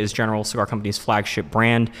 Cohiba is General Cigar Company's flagship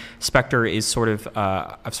brand. Spectre is sort of,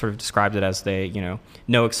 I've sort of described it as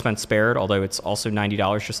no expense spared, although it's also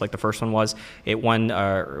 $90, just like the first one was. It won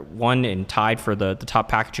and tied for the top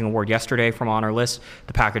packaging award yesterday from On Our List.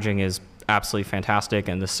 The packaging is absolutely fantastic,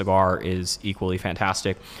 and this cigar is equally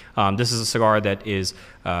fantastic. This is a cigar that is,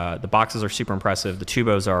 the boxes are super impressive. The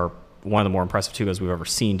tubos are one of the more impressive tubos we've ever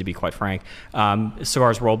seen, to be quite frank.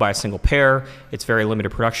 Cigar is rolled by a single pair. It's very limited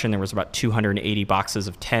production. There was about 280 boxes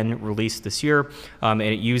of 10 released this year. And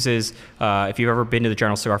it uses, if you've ever been to the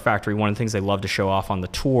General Cigar Factory, one of the things they love to show off on the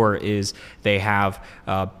tour is they have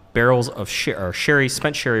barrels of sherry,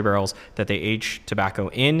 spent sherry barrels that they age tobacco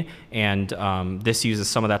in, and this uses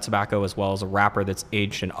some of that tobacco as well as a wrapper that's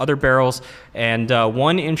aged in other barrels. And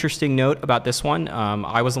one interesting note about this one,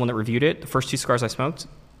 I was the one that reviewed it. The first 2 cigars I smoked,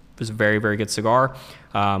 it was a very, very good cigar,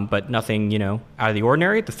 but nothing, out of the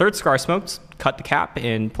ordinary. The third cigar I smoked, cut the cap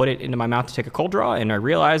and put it into my mouth to take a cold draw, and I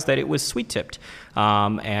realized that it was sweet tipped.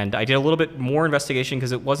 And I did a little bit more investigation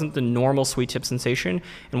because it wasn't the normal sweet tip sensation.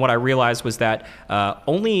 And what I realized was that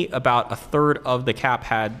only about a third of the cap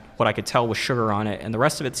had what I could tell was sugar on it, and the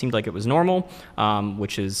rest of it seemed like it was normal,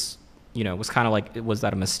 which is, was kind of like, was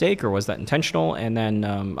that a mistake or was that intentional? And then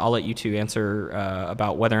I'll let you two answer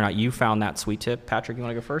about whether or not you found that sweet tip. Patrick, you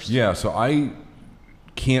want to go first? Yeah, so I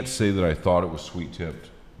can't say that I thought it was sweet tipped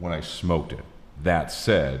when I smoked it. That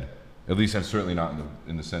said, at least I'm certainly not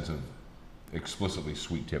in the sense of explicitly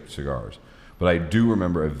sweet tipped cigars, but I do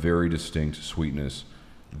remember a very distinct sweetness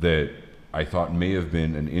that I thought may have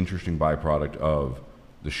been an interesting byproduct of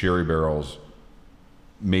the sherry barrels,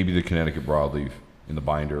 maybe the Connecticut broadleaf in the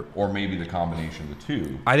binder, or maybe the combination of the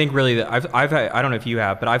two. I think really I don't know if you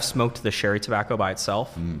have, but I've smoked the sherry tobacco by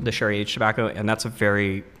itself, the sherry aged tobacco, and that's a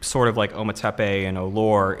very sort of like Ometepe and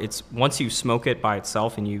Olor. It's once you smoke it by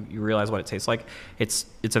itself and you realize what it tastes like, it's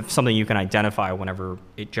something you can identify whenever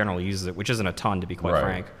it generally uses it, which isn't a ton, to be quite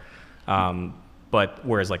frank. But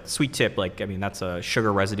whereas like sweet tip, that's a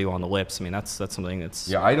sugar residue on the lips. That's something that's...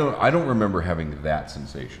 Yeah, I don't remember having that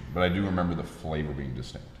sensation, but I do remember the flavor being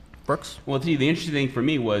distinct. Brooks? Well, see, the interesting thing for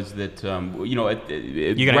me was that, you going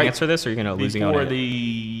to answer this, or are you going to losing on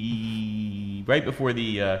it? Right before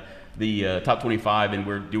the top 25, and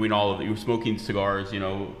we're doing you're smoking cigars, at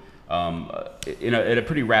a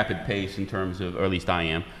pretty rapid pace in terms of, or at least I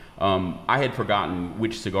am. I had forgotten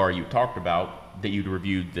which cigar you talked about that you'd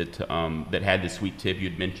reviewed that had the sweet tip.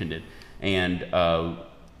 You'd mentioned it, and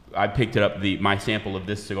I picked it up, my sample of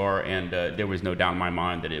this cigar, and there was no doubt in my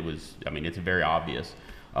mind that it was. It's very obvious.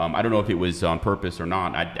 I don't know if it was on purpose or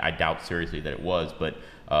not. I doubt seriously that it was, but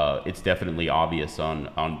it's definitely obvious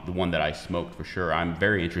on the one that I smoked for sure. I'm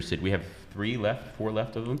very interested. We have 4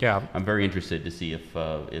 left of them. Yeah. I'm very interested to see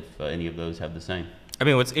if any of those have the same.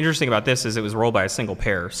 What's interesting about this is it was rolled by a single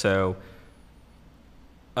pair, so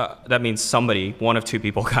that means one of 2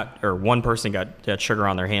 people one person got sugar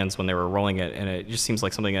on their hands when they were rolling it, and it just seems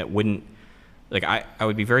like something that wouldn't. I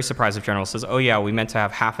would be very surprised if General says, oh yeah, we meant to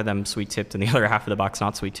have half of them sweet tipped and the other half of the box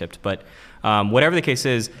not sweet tipped. But whatever the case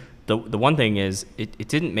is, the one thing is it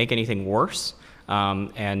didn't make anything worse.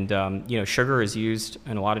 Sugar is used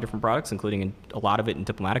in a lot of different products, including a lot of it in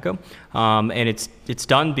Diplomatico. And it's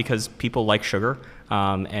done because people like sugar,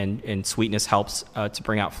 and sweetness helps to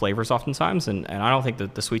bring out flavors oftentimes. And I don't think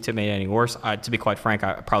that the sweet tip made it any worse. To be quite frank,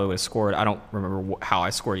 I probably would have scored. I don't remember how I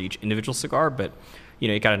scored each individual cigar, but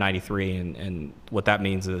it got a 93, and what that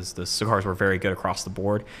means is the cigars were very good across the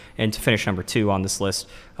board. And to finish number 2 on this list,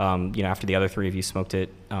 after the other 3 of you smoked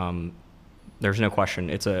it, there's no question.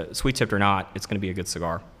 It's a sweet tipped or not, it's going to be a good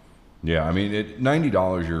cigar. Yeah, at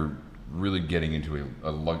 $90, you're really getting into a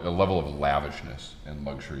level of lavishness and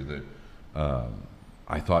luxury that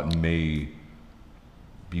I thought may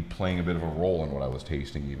be playing a bit of a role in what I was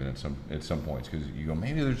tasting, even at some points, because you go,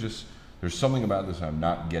 maybe there's something about this I'm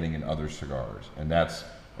not getting in other cigars. And that's,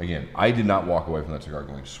 again, I did not walk away from that cigar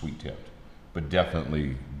going sweet tipped, but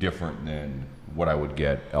definitely different than what I would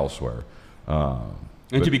get elsewhere.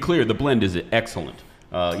 And to be clear, the blend is excellent.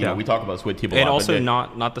 We talk about sweet tip a lot. And also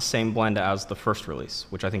not the same blend as the first release,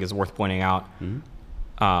 which I think is worth pointing out. Mm-hmm.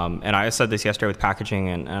 And I said this yesterday with packaging,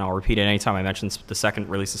 and I'll repeat it anytime I mention the second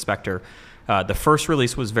release of Spectre. The first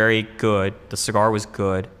release was very good. The cigar was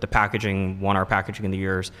good. The packaging won our Packaging in the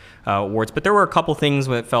Years awards. But there were a couple things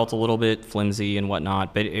that felt a little bit flimsy and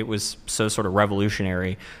whatnot. But it was so sort of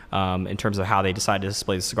revolutionary in terms of how they decided to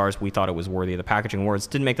display the cigars. We thought it was worthy of the Packaging awards.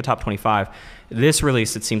 Didn't make the top 25. This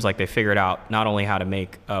release, it seems like they figured out not only how to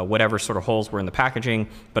make whatever sort of holes were in the packaging,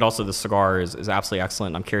 but also the cigar is absolutely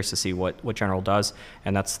excellent. I'm curious to see what General does.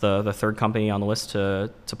 And that's the third company on the list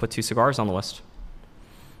to put 2 cigars on the list.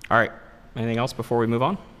 All right. Anything else before we move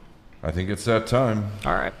on? I think it's that time.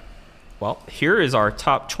 All right. Well, here is our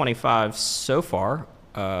top 25 so far.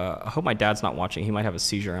 I hope my dad's not watching. He might have a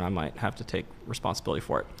seizure, and I might have to take responsibility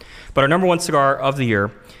for it. But our number 1 cigar of the year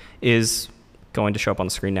is going to show up on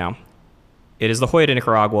the screen now. It is the Hoya de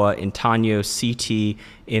Nicaragua Antaño CT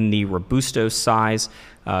in the Robusto size.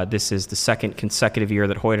 This is the second consecutive year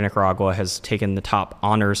that Hoya de Nicaragua has taken the top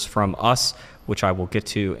honors from us, which I will get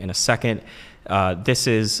to in a second. This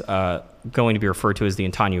is going to be referred to as the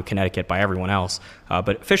Antaño Connecticut by everyone else,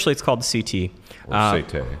 but officially it's called the CT. Or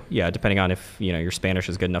Sete. Yeah, depending on if your Spanish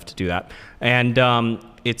is good enough to do that. And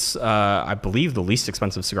it's, I believe, the least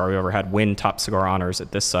expensive cigar we ever had win top cigar honors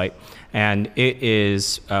at this site. And it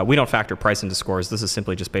is, we don't factor price into scores. This is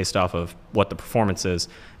simply just based off of what the performance is.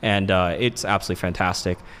 And it's absolutely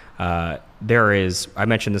fantastic. There is, I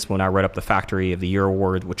mentioned this when I read up the Factory of the Year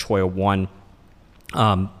award, which Hoya won.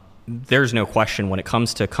 There's no question when it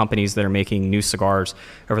comes to companies that are making new cigars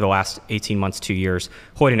over the last 18 months, 2 years,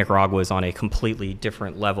 Hoya de Nicaragua is on a completely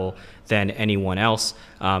different level than anyone else.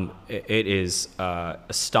 It is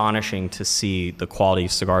astonishing to see the quality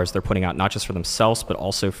of cigars they're putting out, not just for themselves, but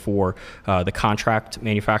also for the contract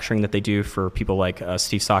manufacturing that they do for people like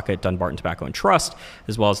Steve Saka at Dunbarton Tobacco and Trust,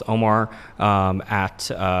 as well as Omar at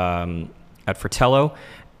Fratello.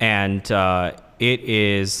 And it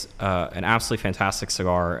is an absolutely fantastic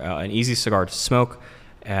cigar, an easy cigar to smoke.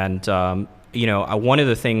 And, one of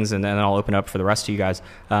the things, and then I'll open up for the rest of you guys,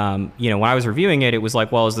 when I was reviewing it, it was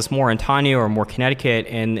like, well, is this more Antaño or more Connecticut?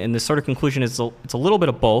 And the sort of conclusion is it's a little bit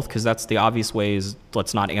of both, because that's the obvious way is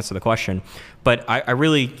let's not answer the question. But I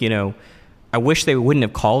really, I wish they wouldn't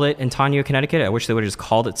have called it Antaño Connecticut. I wish they would have just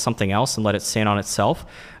called it something else and let it stand on itself,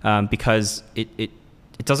 because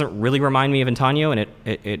it doesn't really remind me of Antaño, and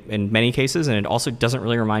it in many cases, and it also doesn't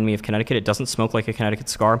really remind me of Connecticut. It doesn't smoke like a Connecticut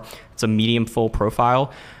cigar. It's a medium full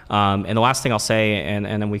profile. And the last thing I'll say, and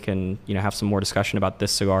then we can have some more discussion about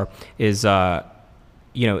this cigar, is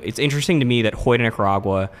it's interesting to me that Hoya de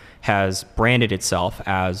Nicaragua has branded itself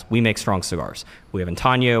as we make strong cigars. We have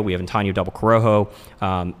Antaño Double Corojo,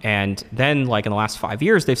 and then like in the last 5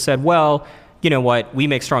 years, they've said, well, you know what, we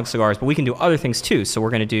make strong cigars, but we can do other things too. So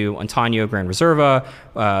we're going to do Antaño Gran Reserva,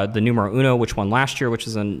 the Numero Uno, which won last year, which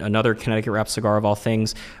is another Connecticut wrap cigar of all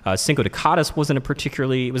things. Cinco de Cadas wasn't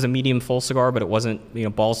it was a medium full cigar, but it wasn't,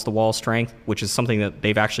 balls to the wall strength, which is something that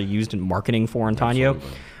they've actually used in marketing for Antaño.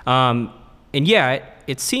 And yet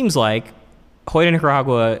it seems like Hoya de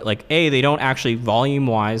Nicaragua, they don't actually,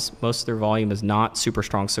 volume-wise, most of their volume is not super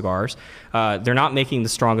strong cigars. They're not making the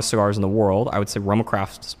strongest cigars in the world. I would say Roma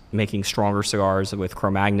Craft's making stronger cigars with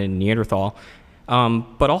Cro-Magnon and Neanderthal.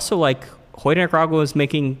 But also, Hoya de Nicaragua is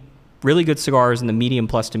making really good cigars in the medium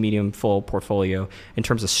plus to medium full portfolio in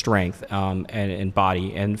terms of strength and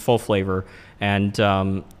body and full flavor.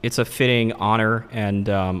 And it's a fitting honor, and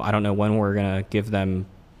I don't know when we're going to give them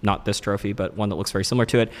not this trophy, but one that looks very similar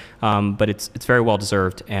to it. But it's very well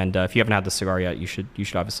deserved. And if you haven't had the cigar yet, you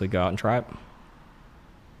should obviously go out and try it.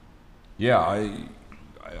 Yeah,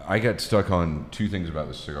 I got stuck on two things about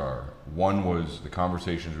this cigar. One was the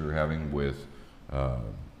conversations we were having with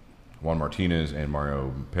Juan Martinez and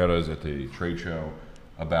Mario Perez at the trade show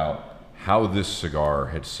about how this cigar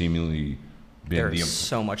had seemingly been. There's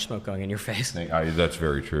so much smoke going in your face. That's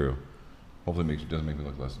very true. Hopefully it doesn't make me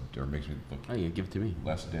look less, or makes me look. Oh, yeah, give it to me.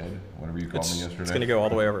 Less dead, whatever you called me yesterday. It's going to go all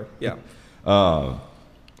the way over. Yeah.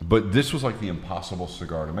 But this was like the impossible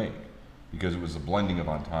cigar to make because it was a blending of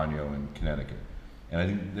Antaño and Connecticut. And I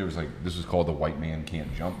think there was this was called the White Man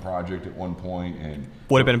Can't Jump Project at one point, and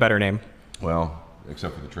would have been a better name. Well,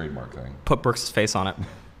 except for the trademark thing. Put Brooks' face on it.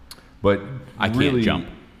 But I really, can't jump.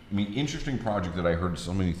 I mean, interesting project that I heard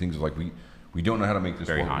so many things we don't know how to make this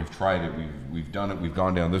Very work. high. We've tried it. We've done it. We've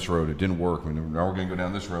gone down this road. It didn't work. Now we're going to go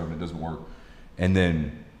down this road and it doesn't work. And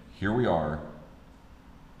then here we are,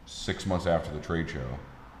 6 months after the trade show,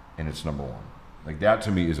 and it's number one. That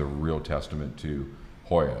to me is a real testament to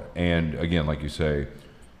Hoya. And again, like you say,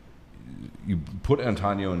 you put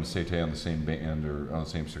Antaño and Sete on the same band or on the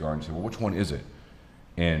same cigar and say, well, which one is it?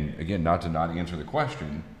 And again, not to not answer the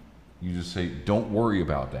question, you just say, don't worry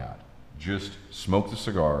about that. Just smoke the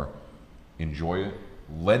cigar. Enjoy it.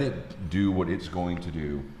 Let it do what it's going to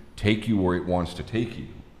do. Take you where it wants to take you,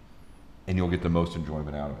 and you'll get the most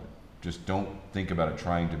enjoyment out of it. Just don't think about it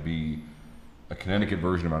trying to be a Connecticut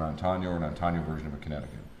version of an Antaño or an Antaño version of a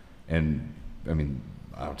Connecticut. And I mean,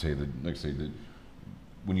 I would say that,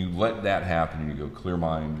 when you let that happen and you go clear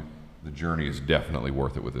mind, the journey is definitely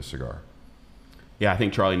worth it with this cigar. Yeah, I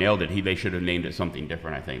think Charlie nailed it. They should have named it something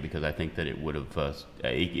different, I think, because I think that it would have,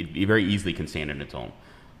 it very easily can stand on its own.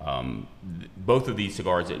 Both of these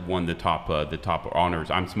cigars that won the top honors.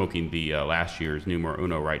 I'm smoking the last year's Numero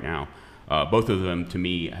Uno right now. Both of them, to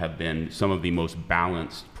me, have been some of the most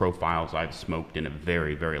balanced profiles I've smoked in a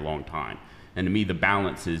very, very long time. And to me, the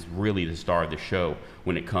balance is really the star of the show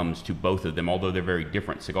when it comes to both of them, although they're very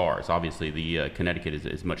different cigars. Obviously, the Connecticut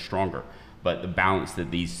is much stronger. but the balance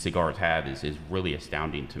that these cigars have is really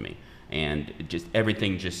astounding to me. And just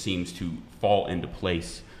everything just seems to fall into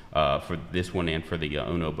place for this one and for the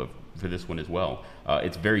Uno, but for this one as well.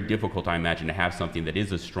 It's very difficult, I imagine, to have something that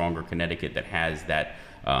is a stronger Connecticut that has that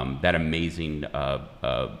amazing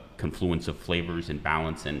confluence of flavors and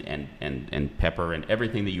balance and pepper and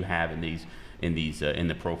everything that you have in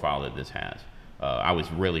the profile that this has. I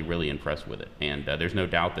was really impressed with it, and there's no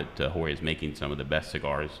doubt that Hoya is making some of the best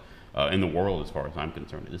cigars in the world, as far as I'm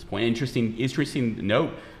concerned at this point. Interesting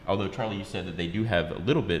note. Although Charlie, you said that they do have a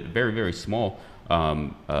little bit, very small.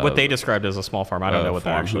 What they described as a small farm. I don't know what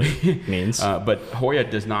that actually means. But Hoya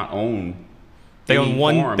does not own. They own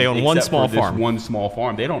one. They own one small farm. One small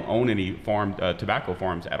farm. They don't own any tobacco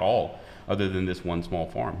farms at all, other than this one small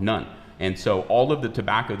farm. None. And so all of the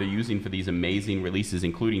tobacco they're using for these amazing releases,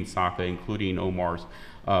 including Saka, including Omar's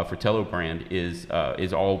Fratello brand, is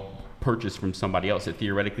all purchased from somebody else that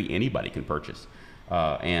theoretically anybody can purchase.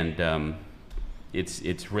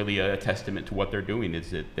 It's really a testament to what they're doing.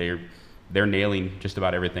 Is that they're nailing just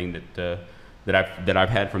about everything that I've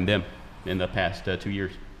had from them in the past 2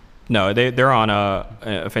 years. No, they're on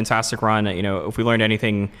a fantastic run. You know, if we learned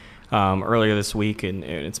anything earlier this week, and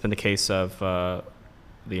it's been the case of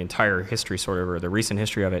the entire history, sort of, or the recent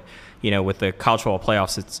history of it, you know, with the college football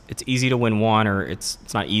playoffs, it's easy to win one, or it's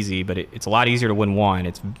not easy, but it's a lot easier to win one.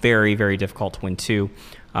 It's very difficult to win two.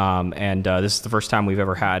 This is the first time we've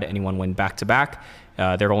ever had anyone win back-to-back.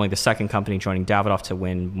 They're only the second company joining Davidoff to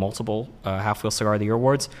win multiple Half-Wheel Cigar of the Year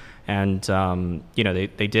awards. And, you know,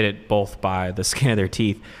 they did it both by the skin of their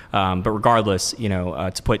teeth. But regardless, you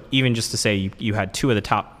know, to say you had two of the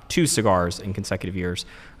top two cigars in consecutive years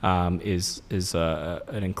is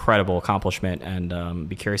an incredible accomplishment. And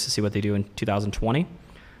be curious to see what they do in 2020.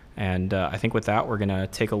 And I think with that, we're going to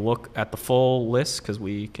take a look at the full list, because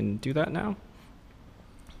we can do that now.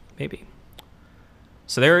 Maybe.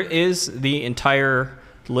 So there is the entire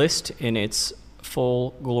list in its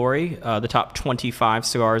full glory, the top 25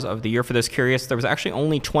 cigars of the year. For those curious, there was actually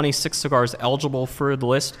only 26 cigars eligible for the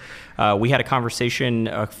list. We had a conversation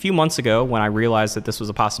a few months ago when I realized that this was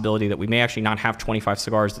a possibility, that we may actually not have 25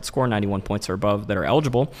 cigars that score 91 points or above that are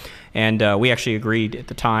eligible. And we actually agreed at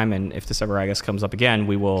the time, and if this ever, I guess, comes up again,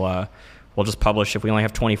 we'll just publish. If we only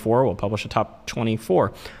have 24, we'll publish a top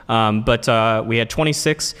 24. But we had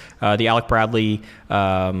 26. The Alec Bradley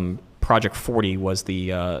Project 40 was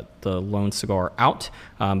the lone cigar out,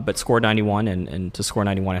 but scored 91, and to score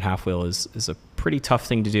 91 at Half-Wheel is a pretty tough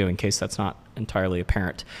thing to do, in case that's not entirely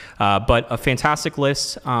apparent. But a fantastic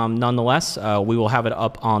list nonetheless. We will have it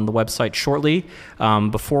up on the website shortly.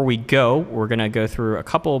 Before we go, we're going to go through a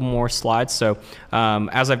couple more slides. So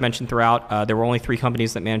as I've mentioned throughout, there were only 3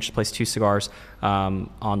 companies that managed to place 2 cigars on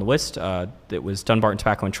the list. It was Dunbarton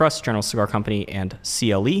Tobacco and Trust, General Cigar Company, and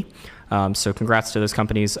CLE. So congrats to those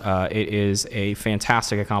companies. It is a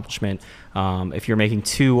fantastic accomplishment. If you're making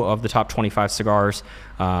 2 of the top 25 cigars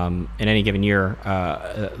in any given year,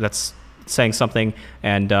 that's saying something.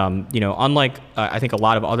 And, you know, unlike I think a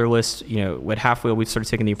lot of other lists, you know, with Half-Wheel, we've sort of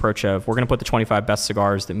taken the approach of, we're going to put the 25 best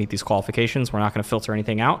cigars that meet these qualifications. We're not going to filter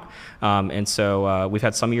anything out. And so we've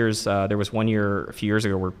had some years, there was one year a few years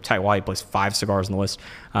ago where Ty Wally placed 5 cigars on the list.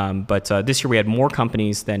 But this year we had more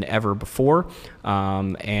companies than ever before.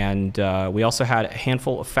 And we also had a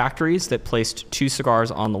handful of factories that placed 2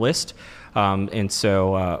 cigars on the list. And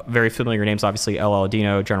so very familiar names, obviously, El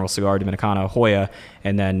Aladino, General Cigar, Dominicana, Hoya,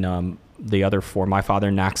 and then the other 4, My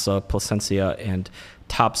Father, Naxa, Plasencia, and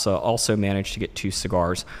Tapsa, also managed to get 2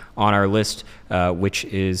 cigars on our list, which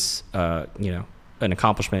is, you know, an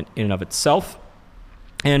accomplishment in and of itself.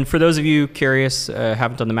 And for those of you curious,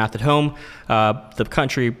 haven't done the math at home, the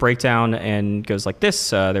country breakdown and goes like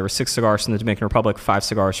this. There were 6 cigars from the Dominican Republic, 5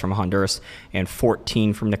 cigars from Honduras, and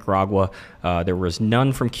 14 from Nicaragua. There was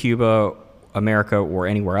none from Cuba, America, or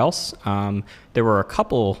anywhere else. There were a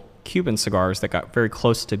couple Cuban cigars that got very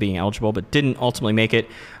close to being eligible but didn't ultimately make it.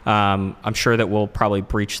 I'm sure that we'll probably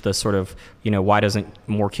breach the sort of, you know, why doesn't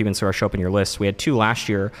more Cuban cigars show up in your list? We had 2 last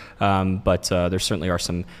year, but there certainly are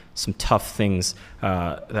some tough things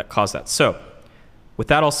that cause that. So with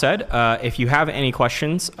that all said, if you have any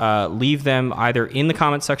questions, leave them either in the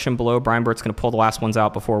comment section below. Brian Burt's going to pull the last ones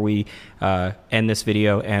out before we end this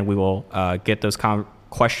video, and we will get those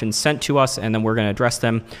questions sent to us, and then we're going to address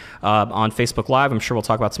them on Facebook Live. I'm sure we'll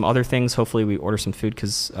talk about some other things. Hopefully we order some food,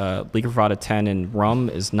 because Liga Privada 10 and rum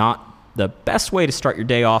is not the best way to start your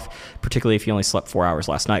day off, particularly if you only slept 4 hours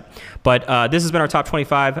last night. But this has been our top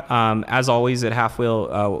 25. As always at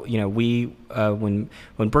Half-Wheel, you know, we when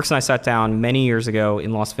Brooks and I sat down many years ago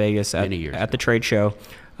in Las Vegas at the trade show,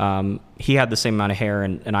 he had the same amount of hair,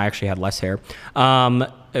 and I actually had less hair.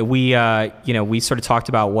 we sort of talked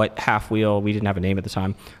about what half-wheel, we didn't have a name at the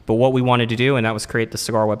time, but what we wanted to do, and that was create the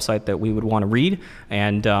cigar website that we would want to read.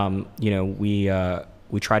 And,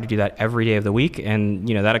 we try to do that every day of the week, and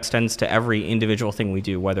that extends to every individual thing we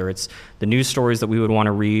do, whether it's the news stories that we would want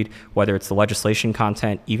to read, whether it's the legislation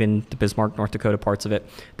content, even the Bismarck, North Dakota parts of it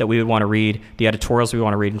that we would want to read, the editorials we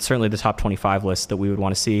want to read, and certainly the top 25 list that we would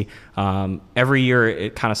want to see. Every year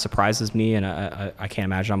it kind of surprises me, and I can't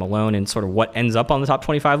imagine I'm alone in sort of what ends up on the top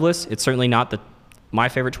 25 list. It's certainly not my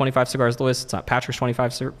favorite 25 cigars list. It's not Patrick's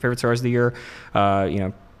 25 favorite cigars of the year.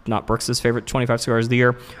 Not Brooks's favorite 25 cigars of the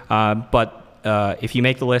year. But if you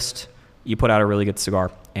make the list, you put out a really good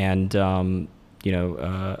cigar. And,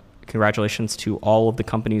 congratulations to all of the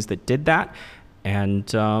companies that did that. And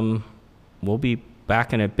we'll be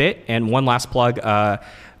back in a bit. And one last plug.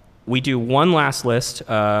 We do one last list,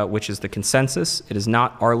 which is the consensus. It is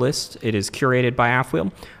not our list. It is curated by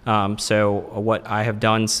Halfwheel. So what I have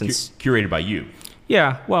done since... Curated by you.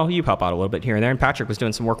 Yeah, well, you pop out a little bit here and there, and Patrick was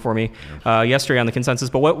doing some work for me yesterday on the consensus.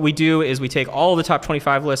 But what we do is we take all of the top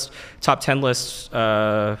 25 lists, top 10 lists,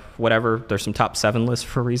 whatever. There's some top 7 lists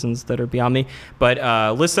for reasons that are beyond me.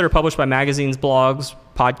 But lists that are published by magazines, blogs,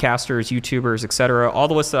 podcasters, YouTubers, etc. All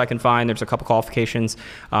the lists that I can find, there's a couple qualifications,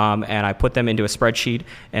 and I put them into a spreadsheet,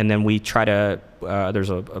 and then we try to, there's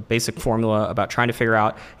a basic formula about trying to figure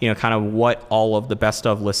out, kind of what all of the best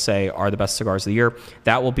of lists say are the best cigars of the year.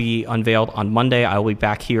 That will be unveiled on Monday. I will be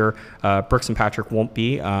back here. Brooks and Patrick won't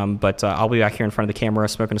be, but I'll be back here in front of the camera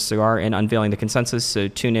smoking a cigar and unveiling the consensus. So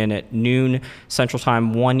tune in at noon Central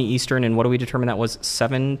Time, 1 Eastern, and what do we determine that was,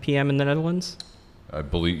 7 p.m. in the Netherlands? I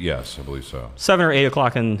believe so. 7 or 8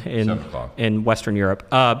 o'clock in Western Europe.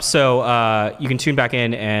 So you can tune back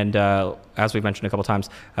in, and as we've mentioned a couple times,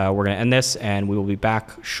 we're going to end this, and we will be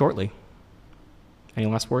back shortly. Any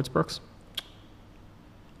last words, Brooks?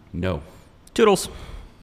 No. Toodles.